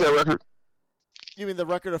going to break that record? You mean the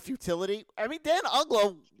record of futility? I mean, Dan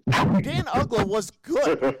Ugler was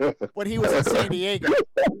good when he was in San Diego.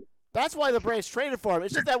 That's why the Braves traded for him.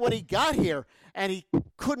 It's just that when he got here and he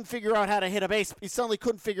couldn't figure out how to hit a base, he suddenly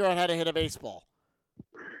couldn't figure out how to hit a baseball.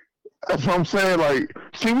 That's what I'm saying. Like,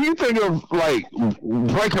 see, when you think of like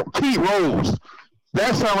Pete Rose,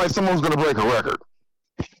 that sounds like someone's going to break a record.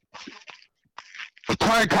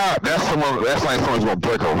 Ty Cobb, that's like someone's going to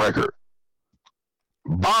break a record.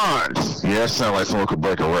 Bonds, yeah, that sounds like someone could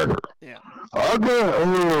break a record. Yeah.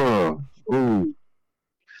 Ooh.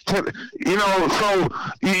 So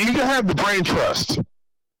you can have the brain trust.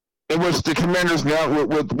 in which the Commanders now,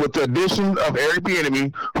 with the addition of Eric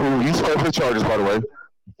Bieniemy, who used to play for the Chargers, by the way,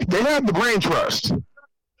 they have the brain trust,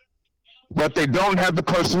 but they don't have the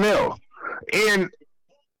personnel. And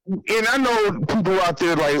I know people out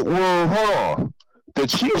there like, well, hold on. The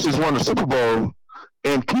Chiefs just won the Super Bowl,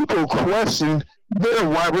 and people question their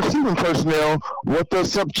wide receiving personnel with the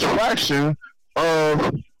subtraction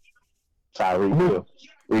of Tyreek Hill.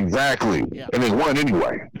 Exactly. Yeah. And they won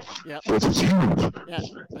anyway. Yeah. Which is huge. Yeah,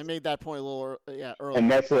 I made that point a little earlier. And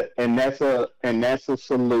that's a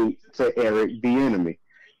salute to Eric Bieniemy.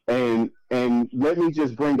 And let me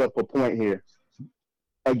just bring up a point here.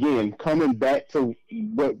 Again, coming back to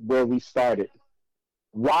where we started.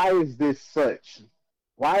 Why is this such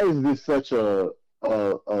an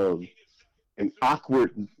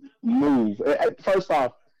awkward move? First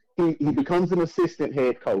off, he becomes an assistant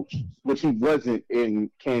head coach, which he wasn't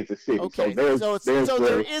in Kansas City. Okay, so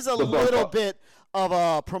there is a little bit of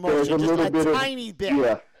a promotion, just a tiny bit.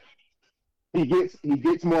 Yeah, he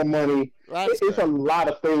gets more money. It's a lot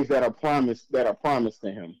of things that are promised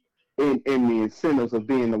to him in the incentives of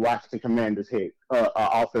being the Washington Commanders head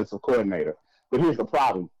offensive coordinator. But here's the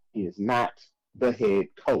problem: he is not the head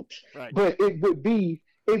coach. Right. But it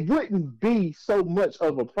wouldn't be so much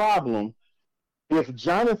of a problem if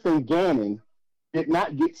Jonathan Gannon did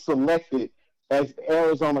not get selected as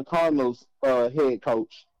Arizona Cardinals head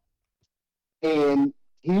coach, and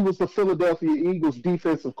he was the Philadelphia Eagles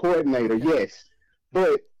defensive coordinator, yes,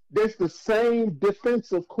 but there's the same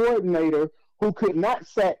defensive coordinator who could not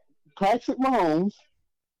sack Patrick Mahomes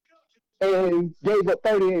and gave up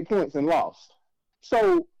 38 points and lost.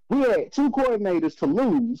 So we had two coordinators to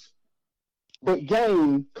lose, but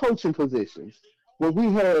gain coaching positions. When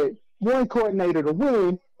we had one coordinator to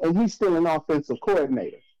win, and he's still an offensive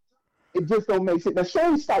coordinator. It just don't make sense. Now,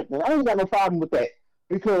 Shane Steichen, I ain't got no problem with that,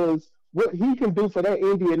 because what he can do for that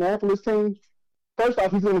Indianapolis team, first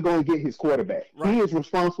off, he's going to go and get his quarterback. Right. He is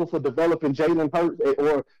responsible for developing Jalen Hurts,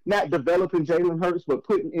 or not developing Jalen Hurts, but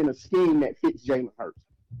putting in a scheme that fits Jalen Hurts.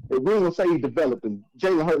 If we don't say he developed him,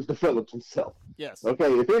 Jalen Hurts developed himself. Yes.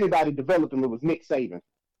 Okay, if anybody developed him, it was Nick Saban.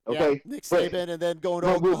 Okay, yeah, Nick Saban, and then going to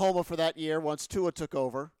Oklahoma for that year once Tua took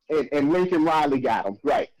over. And Lincoln Riley got him,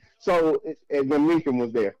 right. So, and when Lincoln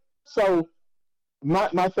was there. So, my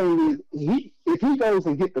thing is, if he goes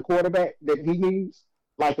and get the quarterback that he needs,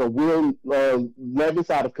 like a Will Levis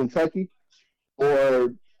out of Kentucky,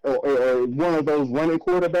 or one of those running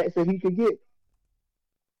quarterbacks that he could get,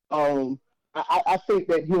 I think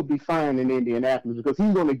that he'll be fine in Indianapolis, because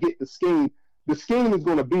he's going to get the scheme. The scheme is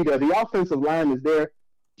going to be there. The offensive line is there.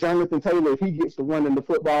 Jonathan Taylor, if he gets to running the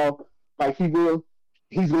football like he will,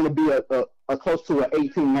 he's going to be a close to an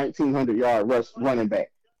 1,900 yard running back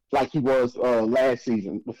like he was last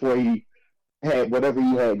season before he had whatever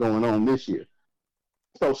he had going on this year.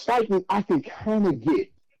 So Steichen, I can kind of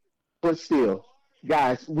get, but still,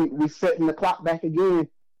 guys, we're setting the clock back again,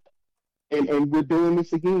 and we're doing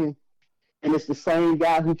this again. And it's the same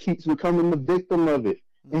guy who keeps becoming the victim of it,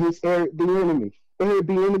 and it's Eric Bieniemy. Eric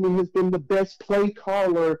Bieniemy has been the best play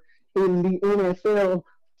caller in the NFL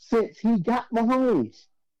since he got Mahomes.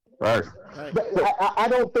 Right. I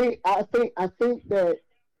think that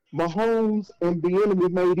Mahomes and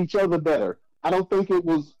Bieniemy made each other better. I don't think it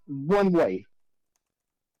was one way.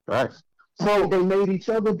 Right. So they made each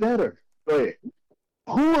other better. Go ahead.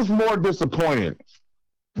 Who was more disappointed,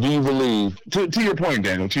 do you believe? To your point,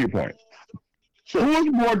 Daniel, to your point. Who was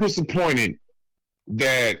more disappointed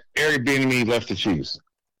that Eric Bieniemy left the Chiefs?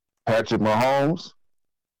 Patrick Mahomes,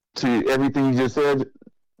 to everything you just said,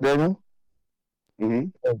 Daniel?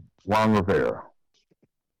 Mm-hmm. Ron Rivera.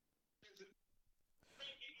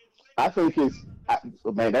 I think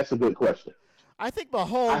that's a good question. I think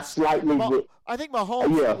Mahomes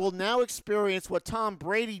will now experience what Tom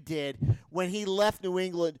Brady did when he left New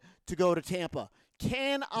England to go to Tampa.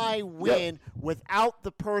 Can I win without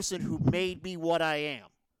the person who made me what I am?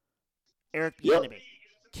 Eric Bieniemy. Yep.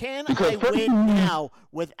 Can I win now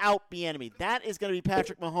without Bieniemy? That is going to be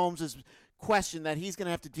Patrick Mahomes' question that he's going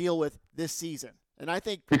to have to deal with this season. And I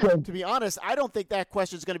think, to be honest, I don't think that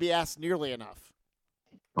question is going to be asked nearly enough.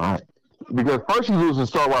 All right. Because first you lose a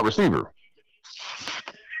star wide receiver.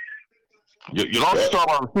 You lost a star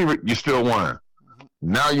wide receiver, you still won.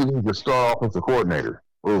 Now you lose your star offensive coordinator.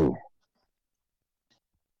 Ooh.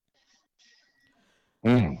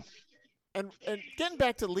 And getting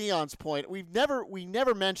back to Leon's point, we never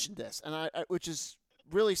mentioned this, and which is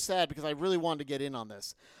really sad because I really wanted to get in on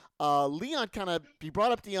this. Leon he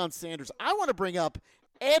brought up Deion Sanders. I want to bring up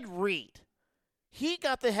Ed Reed. He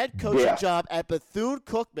got the head coaching job at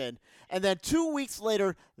Bethune-Cookman, and then 2 weeks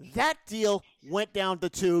later, that deal went down the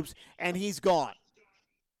tubes, and he's gone.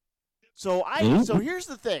 So here's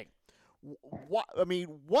the thing.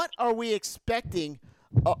 What are we expecting?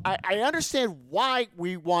 I understand why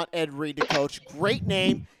we want Ed Reed to coach. Great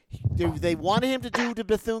name. They wanted him to do to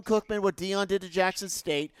Bethune-Cookman what Deion did to Jackson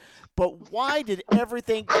State. But why did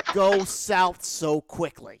everything go south so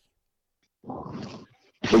quickly?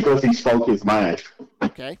 Because he spoke his mind.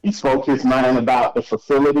 Okay. He spoke his mind about the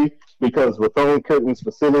facility because Bethune-Cookman's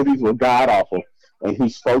facilities were god-awful. And he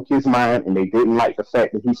spoke his mind, and they didn't like the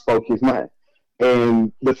fact that he spoke his mind.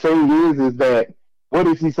 And the thing is that what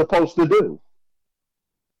is he supposed to do?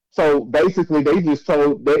 So basically, they just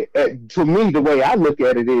told, to me, the way I look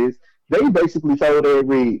at it is, they basically told Ed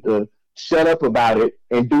Reed to shut up about it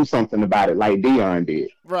and do something about it like Deion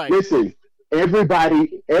did. Right. Listen,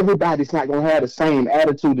 everybody's not going to have the same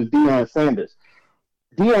attitude as Deion Sanders.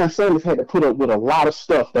 Deion Sanders had to put up with a lot of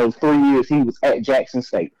stuff those 3 years he was at Jackson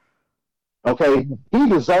State. Okay? He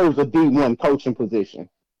deserves a D1 coaching position.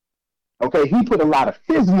 Okay? He put a lot of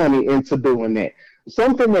his money into doing that.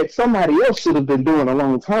 Something that somebody else should have been doing a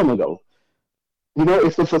long time ago. You know,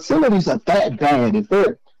 if the facilities are that bad, if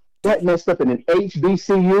they're that messed up in an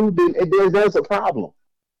HBCU, then there's a problem.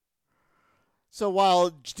 So while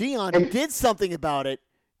Deion did something about it,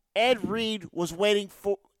 Ed Reed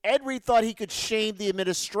thought he could shame the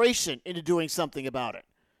administration into doing something about it.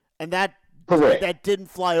 And that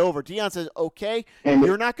didn't fly over. Deion says, okay,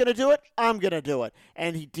 you're not going to do it, I'm going to do it.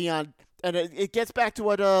 And it gets back to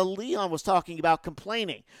what Leon was talking about,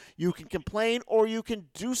 complaining. You can complain or you can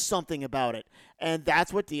do something about it. And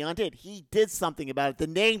that's what Deion did. He did something about it. The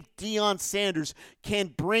name Deion Sanders can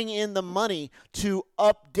bring in the money to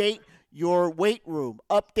update your weight room,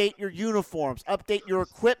 update your uniforms, update your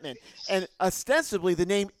equipment. And ostensibly, the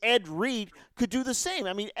name Ed Reed could do the same.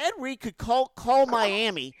 I mean, Ed Reed could call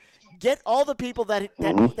Miami, get all the people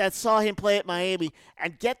that saw him play at Miami,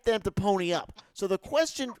 and get them to pony up. So the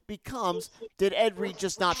question becomes, did Ed Reed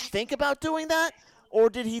just not think about doing that? Or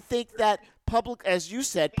did he think that as you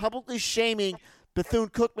said, publicly shaming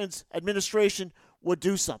Bethune-Cookman's administration would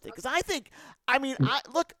do something? Because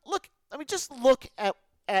just look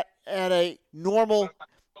at a normal,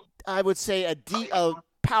 I would say a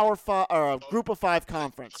Power 5 or a Group of 5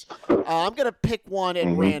 conference. I'm going to pick one at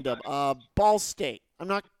random. Ball State. I'm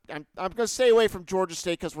going to stay away from Georgia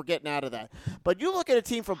State because we're getting out of that. But you look at a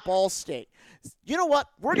team from Ball State. You know what?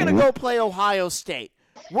 We're going to go play Ohio State.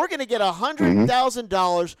 We're going to get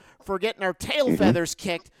 $100,000 for getting our tail feathers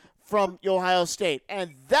kicked from Ohio State.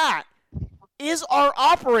 And that is our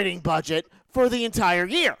operating budget for the entire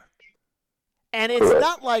year. And it's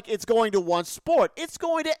not like it's going to one sport. It's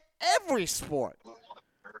going to every sport.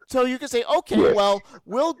 So you can say, okay, well,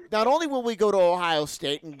 not only will we go to Ohio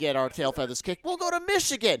State and get our tail feathers kicked, we'll go to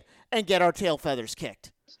Michigan and get our tail feathers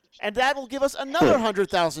kicked. And that will give us another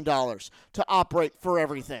 $100,000 to operate for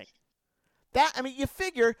everything. You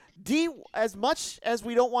figure, as much as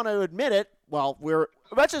we don't want to admit it,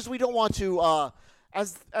 as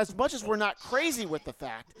much as we're not crazy with the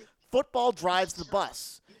fact, football drives the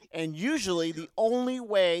bus. And usually the only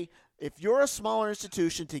way, if you're a smaller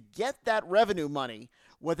institution, to get that revenue money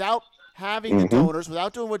without having the donors,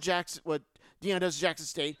 without doing what Deion does at Jackson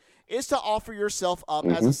State, is to offer yourself up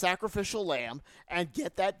as a sacrificial lamb and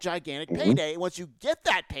get that gigantic payday. And once you get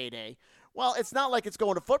that payday, well, it's not like it's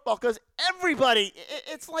going to football because everybody,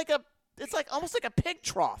 it's almost like a pig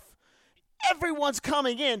trough. Everyone's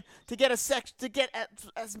coming in to get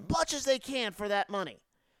as much as they can for that money.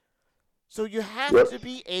 So you have to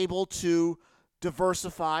be able to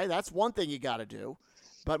diversify. That's one thing you got to do.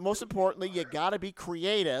 But most importantly, you got to be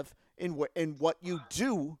creative in what you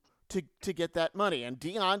do to get that money. And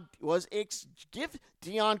Deion give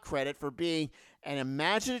Deion credit for being an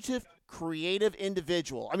imaginative, creative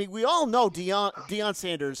individual. I mean, we all know Deion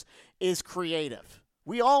Sanders is creative.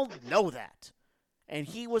 We all know that. And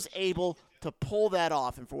he was able to pull that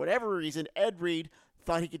off. And for whatever reason, Ed Reed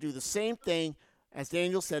thought he could do the same thing, as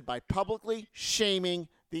Daniel said, by publicly shaming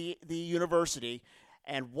the university.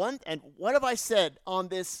 And what have I said on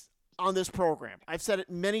this program? I've said it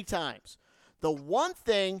many times. The one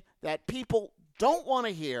thing that people don't want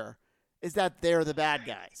to hear is that they're the bad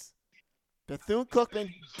guys.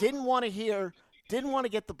 Bethune-Cookman didn't want to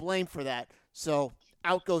get the blame for that. So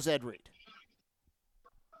out goes Ed Reed.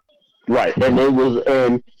 Right,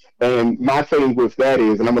 and my thing with that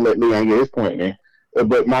is, and I'm gonna let Leon get his point in.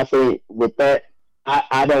 But my thing with that,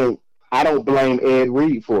 I don't blame Ed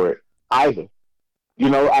Reed for it either. You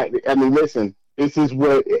know, I mean, listen, this is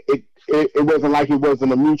what it wasn't like it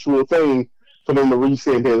wasn't a mutual thing for them to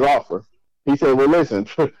rescind his offer. He said, well, listen,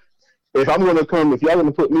 if y'all going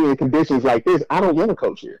to put me in conditions like this, I don't want to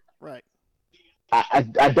coach here. Right.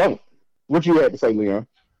 I don't. What you had to say, Leon?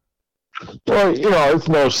 Well, it's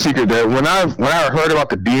no secret that when I heard about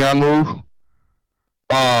the Dion move,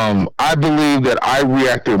 I believe that I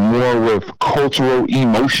reacted more with cultural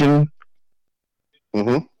emotion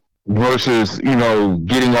versus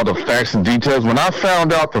getting all the facts and details. When I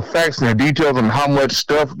found out the facts and the details and how much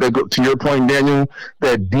stuff that go, to your point, Daniel,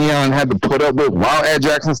 that Dion had to put up with while at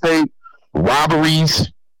Jackson State,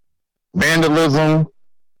 robberies, vandalism.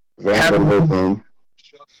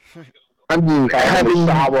 I mean, having to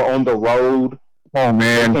shower on the road. Oh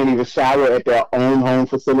man, they can't even shower at their own home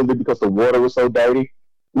facility because the water was so dirty.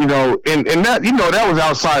 And that that was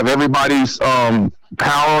outside of everybody's power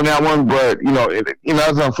on that one. But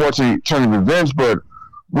that's unfortunately turning revenge. But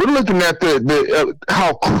we're looking at the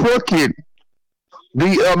how crooked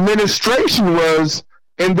the administration was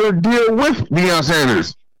in their deal with Deion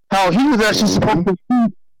Sanders. How he was actually supposed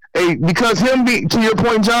to because him being, to your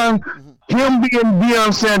point, John, him being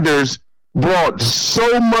Deion Sanders brought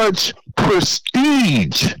so much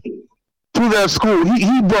prestige to that school.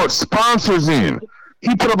 He brought sponsors in.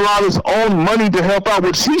 He put up a lot of his own money to help out,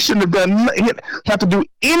 which he shouldn't have done. He didn't have to do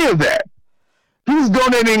any of that. He's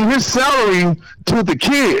donating his salary to the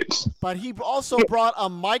kids. But he also brought a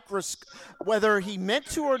microscope. Whether he meant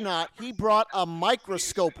to or not, he brought a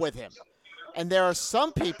microscope with him. And there are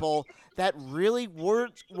some people that really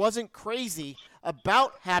wasn't crazy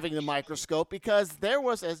about having the microscope because there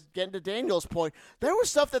was, as getting to Daniel's point, there was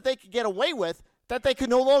stuff that they could get away with that they could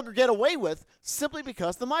no longer get away with simply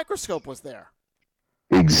because the microscope was there.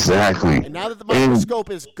 Exactly. And now that the microscope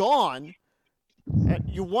is gone,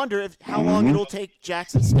 you wonder how long it'll take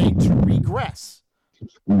Jackson State to regress.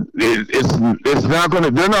 It's not going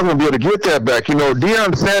to. They're not going to be able to get that back.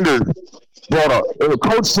 Deion Sanders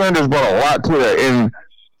Coach Sanders brought a lot to that, and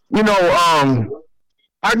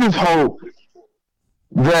I just hope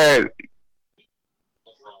that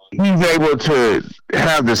he's able to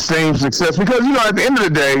have the same success because at the end of the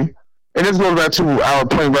day, and this goes back to our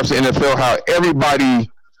playing reps in the NFL, how everybody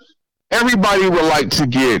would like to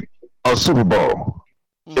get a Super Bowl.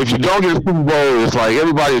 If you don't get a Super Bowl, it's like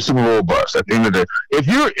everybody's a Super Bowl bust at the end of the day.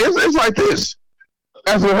 It's like this.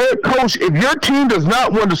 As a head coach, if your team does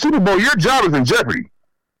not win the Super Bowl, your job is in jeopardy.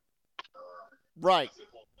 Right.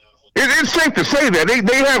 It's safe to say that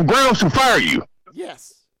they have grounds to fire you.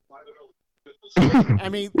 Yes. I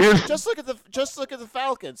mean, just look at the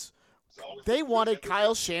Falcons. They wanted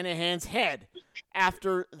Kyle Shanahan's head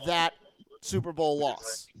after that Super Bowl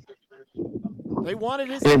loss. They wanted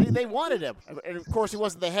They wanted him, and of course, he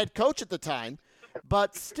wasn't the head coach at the time.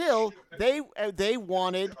 But still, they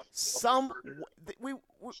wanted some.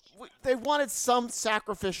 They wanted some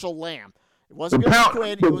sacrificial lamb. It wasn't going to be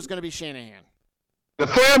Quinn. It was going to be Shanahan. The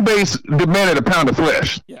fan base demanded a pound of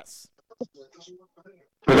flesh. Yes.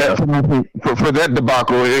 For that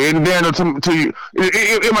debacle, and then to you,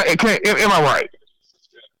 am I right?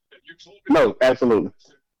 No, absolutely.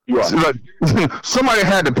 You are. Somebody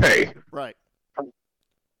had to pay. Right.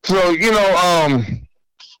 So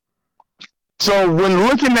so when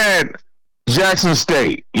looking at Jackson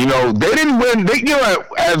State, they didn't win.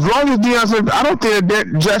 As long as Deion said, I don't think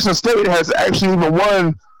that Jackson State has actually even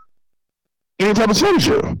won any type of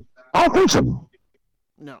championship. I don't think so.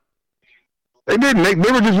 No. They didn't.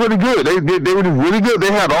 They were just really good. They were just really good.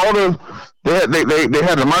 They had all the they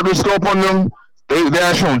had the microscope on them. They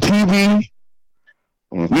actually on TV.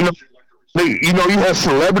 You have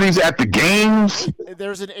celebrities at the games.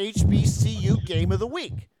 There's an HBCU game of the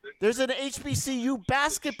week. There's an HBCU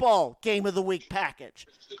basketball game of the week package.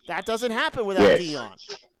 That doesn't happen without Deion.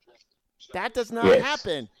 That does not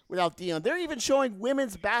happen without Deion. They're even showing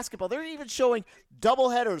women's basketball. They're even showing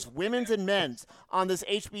doubleheaders, women's and men's, on this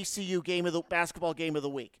HBCU basketball game of the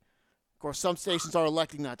week. Of course, some stations are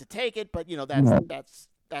electing not to take it, but that's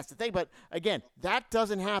the thing. But again, that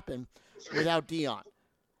doesn't happen without Deion.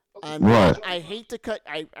 And I hate to cut.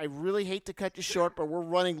 I really hate to cut you short, but we're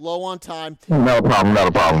running low on time. Not a problem.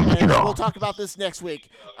 And we'll talk about this next week.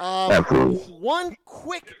 Absolutely. One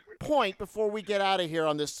quick point before we get out of here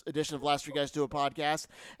on this edition of Last Three Guys Do a Podcast,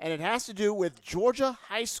 and it has to do with Georgia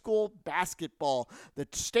high school basketball. The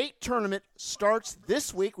state tournament starts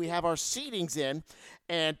this week. We have our seedings in,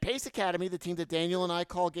 and Pace Academy, the team that Daniel and I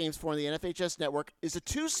call games for on the NFHS network, is a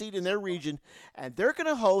 2 seed in their region, and they're going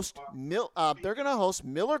to host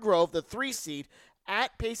Miller Grove, the 3 seed,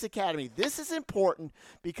 at Pace Academy. This is important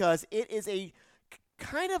because it is a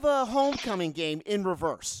kind of a homecoming game in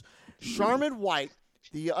reverse. Sharman White,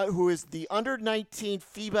 who is the under-19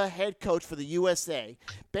 FIBA head coach for the USA,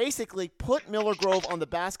 basically put Miller Grove on the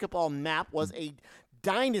basketball map, was a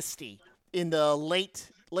dynasty in the late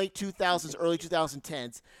 2000s, early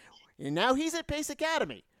 2010s. And now he's at Pace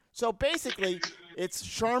Academy. So basically, It's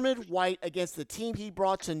Sharman White against the team he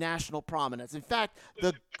brought to national prominence. In fact,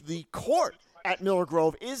 the court at Miller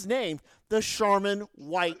Grove is named the Sharman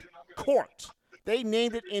White Court. They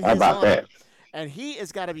named it in his honor. That? And he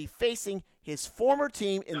has got to be facing his former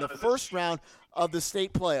team in the first round of the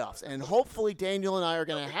state playoffs. And hopefully Daniel and I are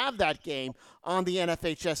going to have that game on the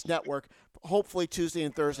NFHS network, hopefully Tuesday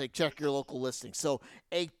and Thursday. Check your local listing. So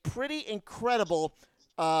a pretty incredible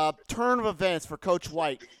turn of events for Coach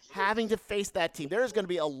White having to face that team. There's going to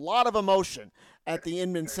be a lot of emotion at the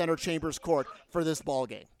Inman Center Chambers Court for this ball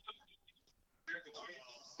game.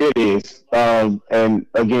 It is. And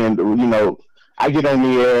again, I get on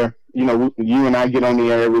the air, you and I get on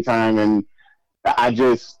the air every time, and I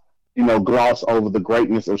just, gloss over the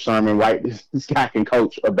greatness of Sharman White. This guy can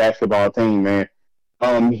coach a basketball team, man.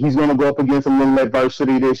 He's going to go up against a little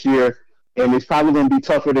adversity this year, and it's probably going to be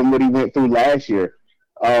tougher than what he went through last year.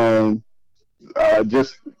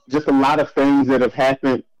 Just a lot of things that have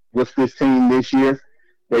happened with this team this year.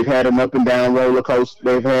 They've had an up and down roller coaster.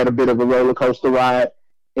 They've had a bit of a roller coaster ride,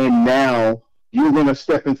 and now you're going to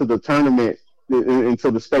step into the tournament, into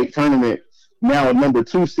the state tournament. Now a number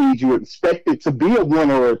 2 seed, you expect it to be a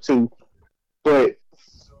 1 or a 2, but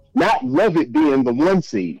not Leavitt being the 1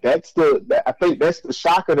 seed. I think that's the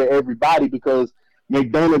shocker to everybody, because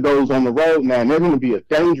McDonough goes on the road now, and they're going to be a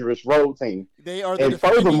dangerous road team. They are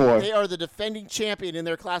the defending champion in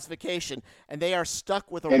their classification, and they are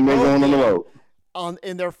stuck with a and they're going on the road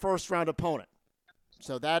in their first round opponent.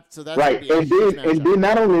 So that's right. And then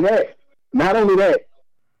not only that,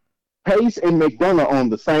 Pace and McDonough on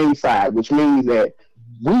the same side, which means that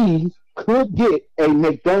we could get a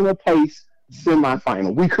McDonough-Pace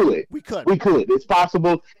semifinal. We could. It's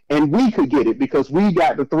possible, and we could get it because we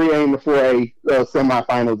got the 3A and the 4A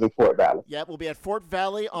semifinals in Fort Valley. Yeah, we'll be at Fort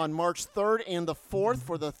Valley on March 3rd and the 4th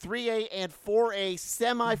for the 3A and 4A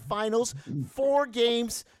semifinals. 4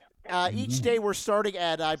 games. Each day we're starting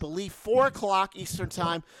at, I believe, 4 o'clock Eastern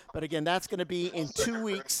time. But again, that's going to be in 2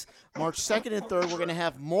 weeks, March 2nd and 3rd. We're going to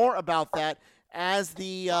have more about that as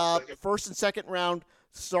the first and second round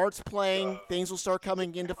starts playing. Things will start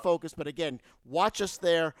coming into focus. But again, watch us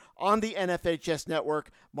there on the NFHS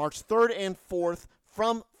network, March 3rd and 4th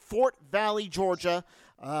from Fort Valley, Georgia,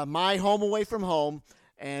 my home away from home.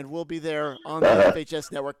 And we'll be there on the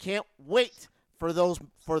NFHS network. Can't wait for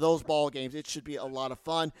those ball games. It should be a lot of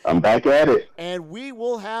fun. I'm back at it. And we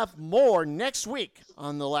will have more next week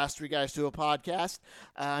on the Last Three Guys Do a Podcast.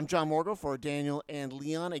 I'm John Morgo for Daniel and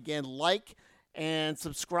Leon. Again, like and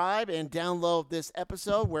subscribe and download this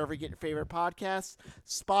episode wherever you get your favorite podcasts.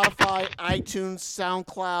 Spotify, iTunes,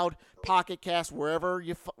 SoundCloud, Pocket Cast, wherever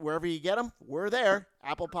you get them, we're there.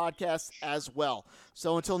 Apple Podcasts as well.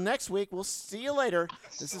 So until next week, we'll see you later.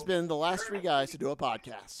 This has been the Last Three Guys to Do a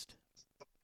Podcast.